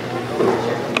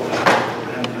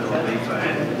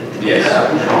 Yes.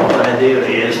 The idea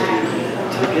is to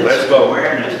get Let's some vote.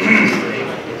 awareness to this thing.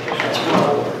 Let's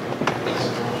vote.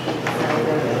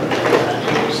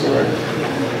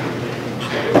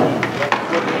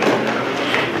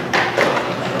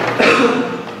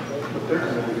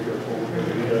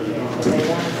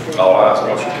 All ayes,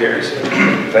 motion carries.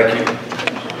 Thank you.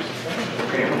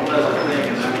 Okay, one other thing.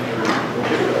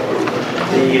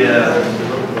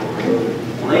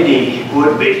 The lady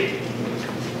would be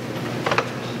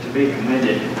to be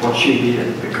commended for what she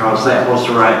did, because that was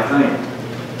the right thing.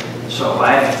 So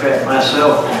I expect my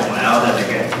cell phone out, and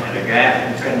a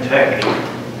guy from Kentucky,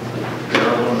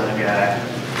 girl and a guy,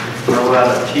 throw out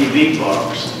a TV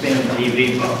box, thin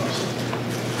TV box.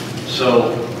 So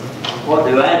what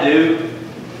do?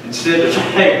 Instead of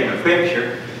taking a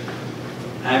picture,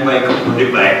 I make them put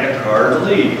it back in the car and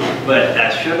leave. But I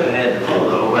should have had the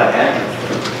photo, I had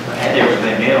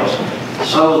everything else.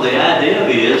 So the idea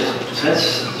is,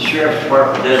 since the sheriff's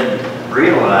department doesn't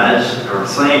realize or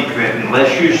think that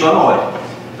unless you saw it,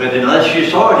 but unless you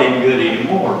saw it any good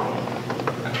anymore,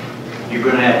 you're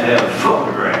going to have a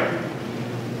photograph.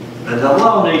 But the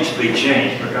law needs to be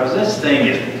changed, because this thing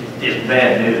is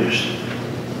bad news.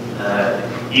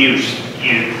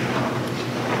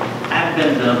 I've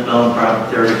been dumped on probably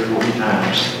 30, 40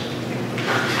 times.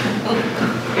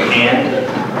 And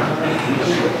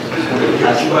I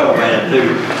smell bad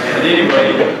too. But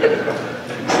anyway,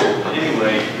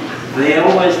 they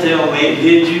always tell me,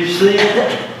 did you see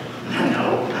it?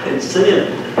 No, I didn't see it.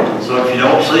 So if you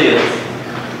don't see it,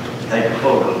 take a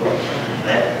photo.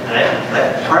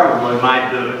 That probably might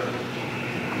do it.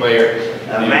 Mayor.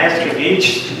 I'm asking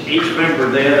each member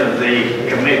then of the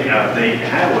committee, of the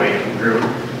highway group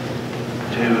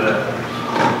to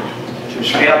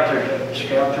scout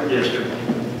their district.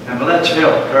 And let's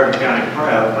help Carter County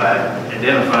proud by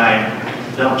identifying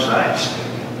dump sites.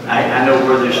 I know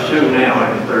where there's 2 now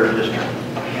in the 3rd district.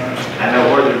 I know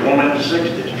where there's 1 in the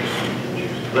 6th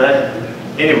district. But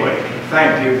anyway,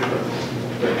 thank you.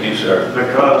 Thank you, sir.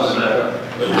 Because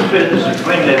the business of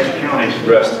cleaning up the county's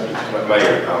Rusty,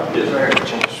 Mayor.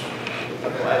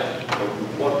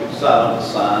 What we decide on the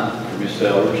sign from your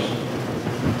sellers?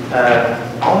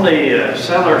 On the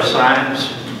seller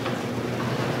signs,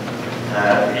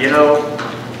 you know,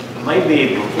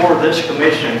 maybe before this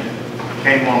commission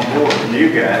came on board with you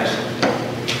guys,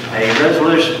 a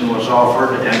resolution was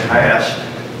offered and passed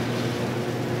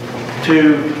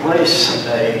to place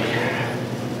a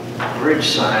bridge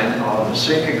sign on the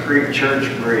Sinking Creek Church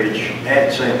Bridge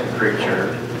at Sinking Creek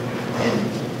Church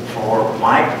for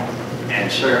Mike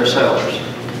and Sarah Sellers.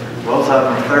 Both of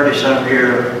them are 30-something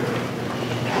year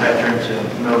veterans in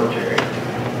the military.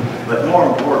 But more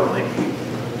importantly,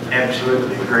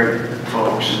 absolutely great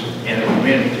folks in the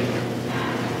community.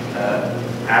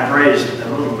 I've raised a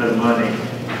little bit of money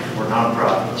for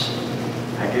nonprofits.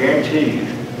 I guarantee you,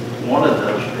 one of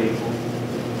those people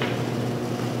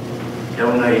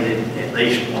donated at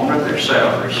least one of their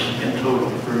salaries in total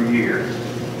per year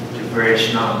to various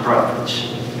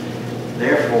nonprofits.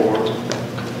 Therefore,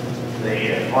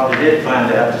 what they did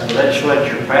find out is the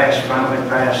legislature finally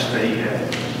passed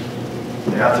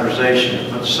the authorization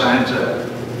to put signs up.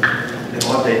 And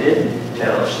what they didn't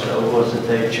tell us though was that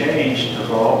they changed the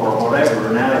law or whatever,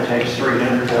 and now it takes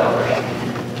 $300.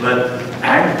 But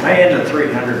I'm paying the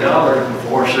 $300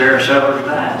 before Sarah Sellers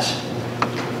dies.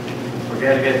 We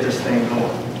gotta get this thing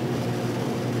going.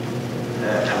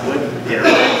 I wouldn't get a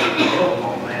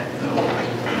on that though.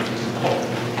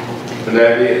 And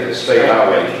that is state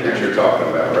highway that you're talking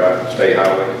about, right? State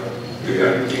highway?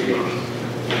 Yeah.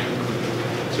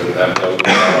 So that was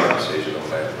our decision on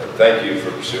that. But thank you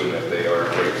for pursuing that. They are a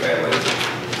great family.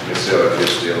 Ms. Sellers is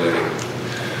still living.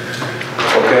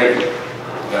 Okay,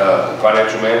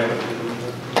 financial management.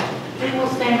 We will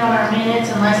stand on our minutes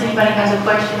unless anybody has a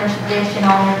question or suggestion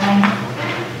on your thing.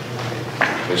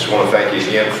 I just want to thank you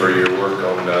again for your work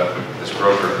on this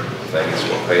broker. I think it's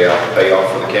going to pay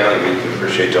off for the county. We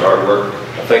appreciate your hard work.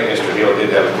 I think Mr. Hill did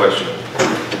have a question.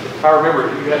 I remember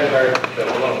you had in there that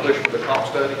we're going to push for the comp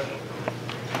study.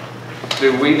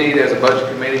 Do we need, as a budget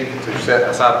committee, to set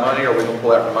aside money, or are we going to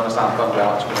pull out from unassigned fund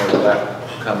balance whenever that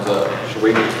comes up? Should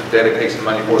we dedicate some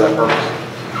money for that purpose?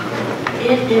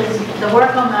 The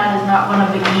work on that is not going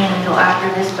to begin until after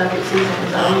this budget season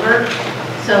is over.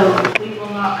 So we will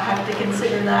not have to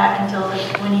consider that until the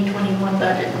 2021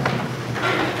 budget.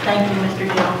 Thank you, Mr.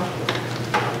 Hill.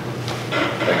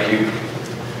 Thank you.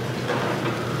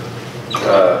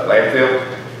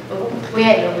 Landfill? We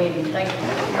had no meeting, thank you.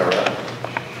 All right.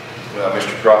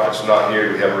 Mr. Prophet's not here.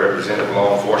 Do we have a representative of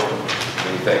law enforcement?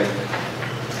 Anything?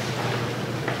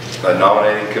 A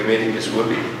nominating committee, Ms.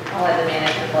 Woodby? I'll let the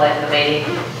manager play the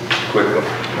meeting. Quick one.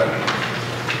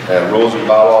 Rules and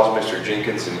bylaws, Mr.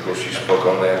 Jenkins, and of course you spoke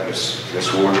on that,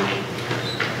 Ms. Ward.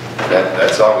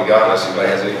 That's all we got, unless anybody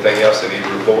has anything else they need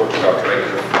to report. Dr.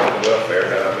 Raker, health and welfare,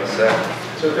 how did I miss that?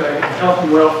 It's okay. Health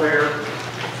and welfare,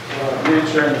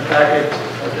 minutes are in the packet.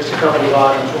 Just a couple of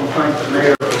items. I want to thank the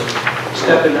mayor for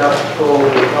stepping up to pull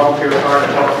the volunteer fire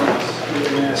departments,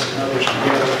 EMS, and others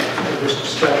together for this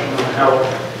discussion on how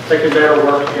they can better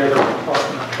work together as a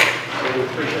partner. So we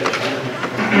appreciate that.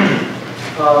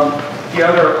 The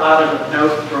other item of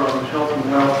note from health and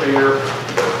welfare,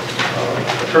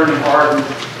 Attorney Harden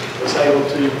was able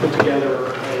to put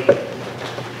together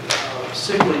a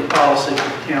sick leave policy for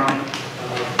the county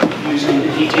using the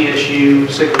ETSU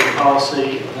sick leave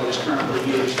policy that is currently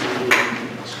used in the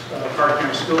Carter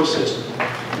County school system.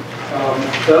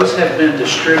 Those have been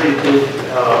distributed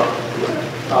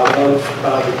by the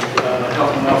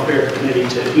Health and Welfare Committee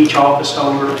to each office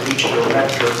holder, to each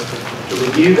director, to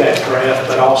review that draft,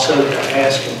 but also to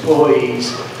ask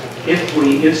employees if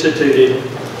we instituted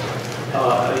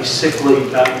a sick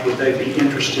leave bank, would they be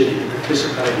interested in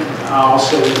participating? I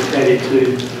also indicated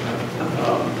to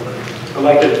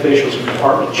elected officials and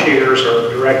department chairs or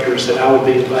directors that I would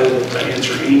be available to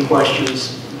answer any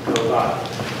questions by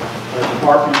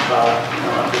department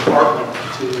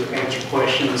to answer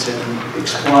questions and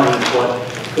explain what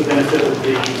the benefit would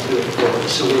be to the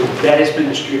employees. So that has been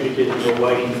distributed and we're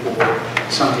waiting for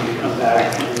something to come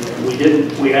back.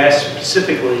 And we asked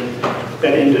specifically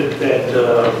that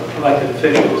elected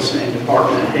officials and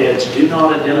department heads do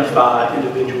not identify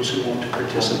individuals who want to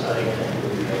participate.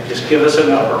 Just give us a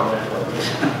number,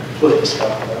 please. All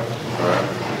right.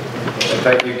 And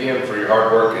thank you again for your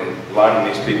hard work in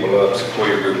lining these people up,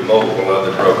 Sequoia Group, multiple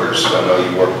other brokers. I know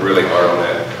you worked really hard on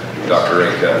that, Dr.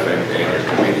 Incuff and your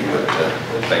committee, but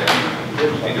thank you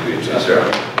individually, sir.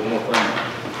 One more thing.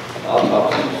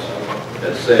 Autopsies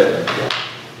at 7.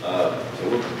 So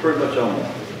we're pretty much on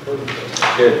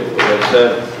schedule. We're at 7,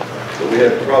 but we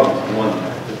had a problem with one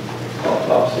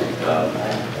autopsy.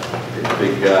 It's a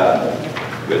big guy.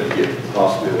 We had to get to the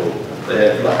hospital. They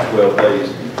had like 12 days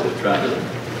to trying to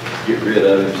get rid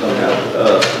of him somehow with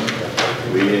us. And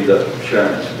we ended up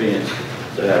sharing expense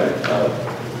to have it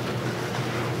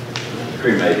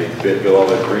cremated. We had to go all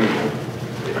the way to Greenville.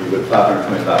 If you would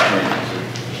 525 pounds.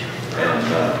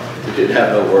 And we didn't have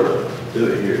nowhere to do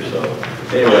it here. So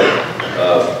anyway,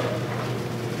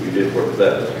 we did work with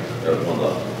that. That was one of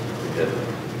the, I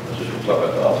just want to talk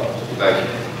about the autopsy. Thank you.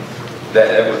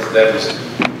 That was,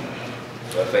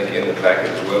 I think, in the packet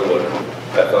as well, what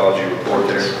pathology report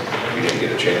there. You didn't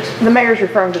get a chance. The mayor's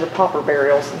referring to the pauper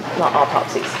burials, not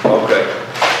autopsies. Okay.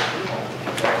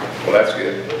 Well, that's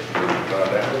good.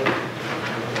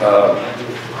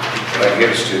 That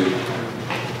gets to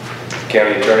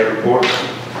county attorney report.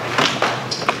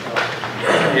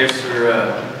 Yes, sir.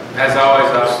 As always,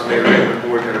 I'll submit a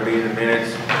report that'll be in the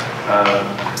minutes.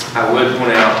 I would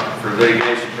point out, for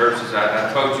litigation purposes,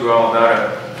 I told you all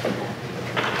about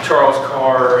Charles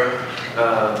Carr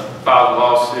filed a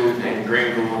lawsuit in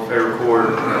Greenville Federal Court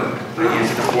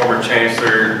against the former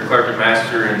chancellor, clerk and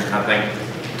master, and I think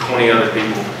 20 other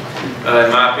people.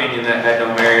 In my opinion, that had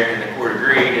no merit, and the court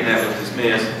agreed, and that was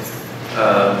dismissed.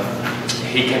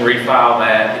 He can refile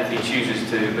that if he chooses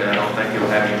to, but I don't think he'll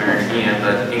have any merit again.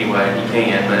 But anyway, he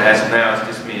can. But as of now, it's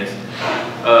dismissed.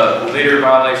 Litter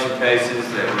violation cases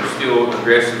that we're still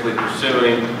aggressively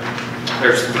pursuing.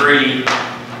 There's 3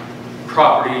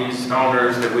 properties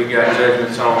owners that we got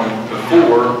judgments on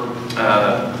before,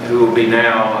 who will be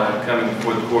now coming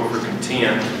before the court for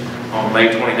contempt on May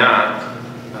 29th,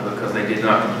 because they did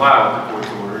not comply with the court's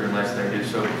order unless they do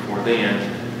so before then.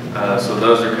 So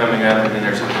those are coming up, and then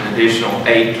there's an additional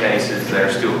 8 cases that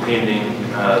are still pending,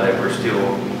 that we're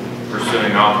still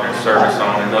pursuing alternate service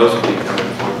on, and those will be coming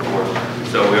before the court.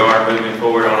 So we are moving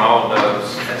forward on all of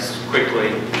those as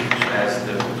quickly as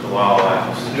the law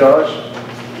allows. Josh,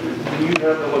 do you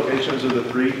have the locations of the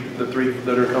three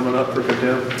that are coming up for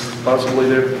contempt, possibly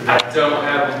there? I don't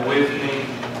have them with me.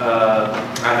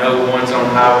 I know the ones on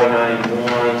Highway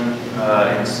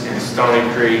 91 in Stony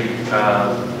Creek.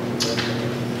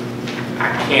 I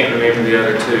can't remember the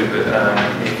other 2, but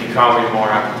if you call me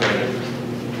tomorrow, I can tell you.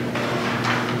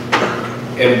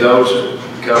 And those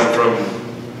come from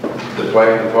the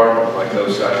planning department, like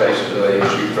those citations, are they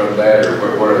issued from that, or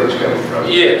where are these coming from?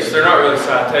 Yes, they're not really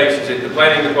citations. The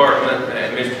planning department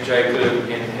and Mr. Jacob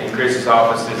in Chris's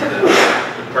office is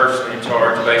the person in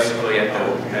charge, basically at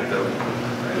the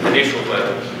initial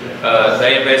level.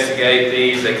 They investigate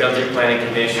these, they come through planning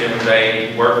commission,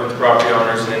 they work with the property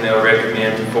owners, and then they'll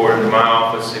recommend to forward them to my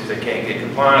office if they can't get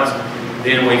compliance.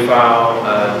 Then we file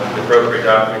the appropriate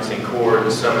documents in court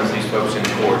and summons these folks in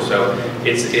court. So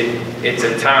it's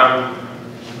a time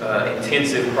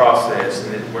intensive process,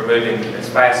 and we're moving as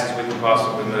fast as we can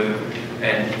possibly move.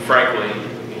 And frankly,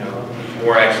 you know,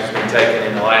 more action's been taken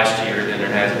in the last year than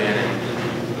there has been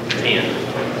in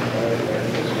 10.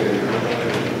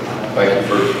 Thank you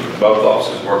for both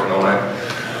offices working on that.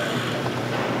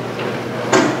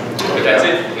 But that's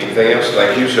it. Anything else?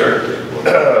 Thank you,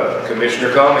 sir.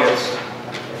 Commissioner comments?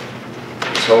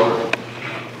 Ms. Holder?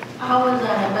 I was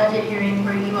at a budget hearing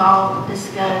where you all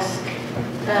discussed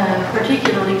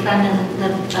particularly funding the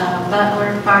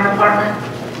Butler Fire Department,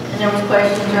 and there was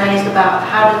questions raised about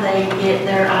how do they get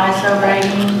their ISO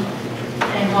rating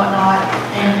and whatnot.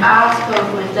 And I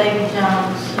spoke with David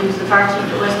Jones, who's the fire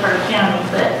chief of Westburg County,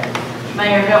 but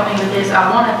Mayor, help me with this. I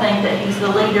want to think that he's the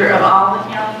leader of all the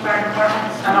county fire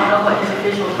departments. I don't know what his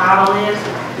official title is,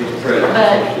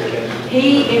 but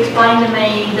he explained to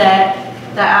me that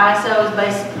the ISO is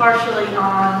based partially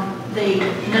on the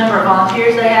number of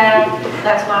volunteers they have.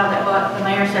 That's why what the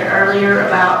mayor said earlier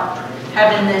about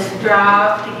having this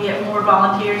drive to get more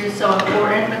volunteers is so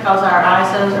important, because our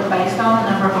ISOs are based on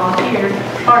the number of volunteers,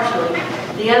 partially.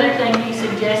 The other thing he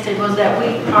suggested was that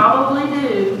we probably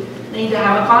do need to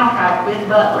have a contract with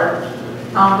Butler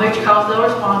on which calls they'll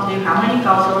respond to, how many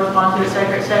calls they'll respond to, et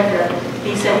cetera, et cetera.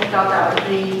 He said he thought that would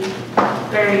be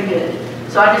very good.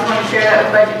 So I just want to share that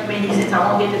with Budget Committee, since I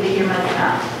won't get to be here Monday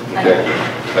night. Thank you.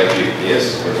 Thank you.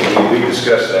 Yes, we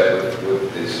discussed that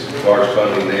with as far as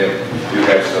funding them, do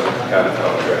have some kind of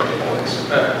contract in place.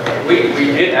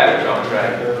 We did have a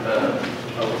contract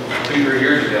 2-3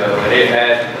 years ago, and it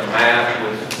had a map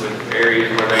with areas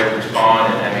where they would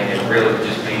respond, and I mean, it really would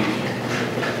just be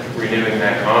renewing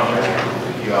that contract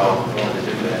if you all wanted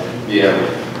to do that. Yeah,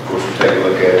 of course, we'll take a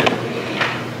look at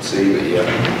it, see, but yeah,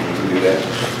 we can do that.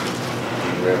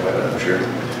 Wrap that up, sure.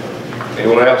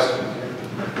 Anyone else?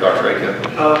 Dr.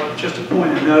 Acuff? Just a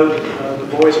point of note,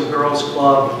 the Boys and Girls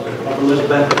Club of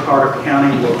Elizabeth and Carter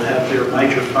County will have their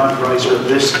major fundraiser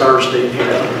this Thursday here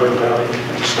at the Green Valley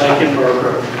Steak and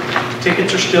Burger.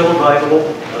 Tickets are still available.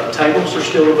 Tables are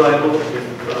still available.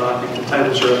 If the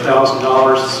tables are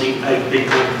 $1,000 to seat 8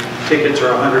 people, tickets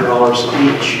are $100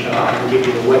 each. I can give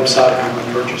you the website and you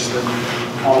can purchase them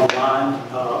online.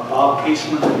 Bob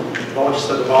Kiesman, voice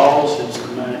of the Balls, is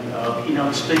the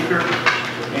keynote speaker.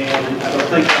 And I don't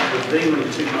think I'm revealing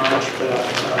too much, but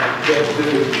Jeff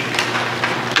Booth,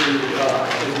 who,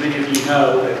 as many of you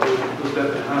know, at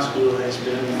Elizabeth High School has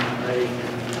been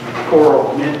a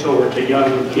choral mentor to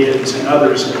young kids and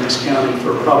others in this county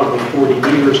for probably 40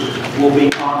 years, will be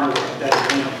honored at that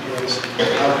event as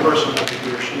our person of the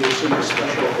year. She will receive a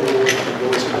special award from the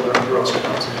Boys and Girls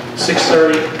Club.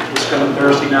 6:30 this coming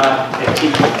Thursday night at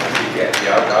TV. Yeah,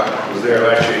 I was there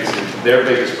last year. It's their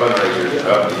biggest fundraiser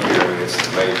of the year. I mean, it's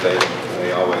the main thing.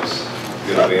 They always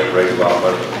good event, raise a lot of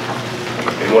money.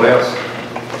 Anyone else?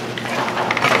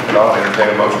 I'll entertain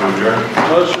a motion to adjourn.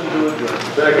 Motion to adjourn.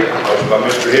 Second. Motion by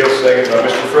Mr. Hill, second by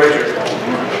Mr. Frazier.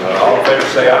 All in favor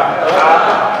say aye.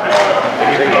 Aye.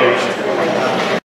 Thank you.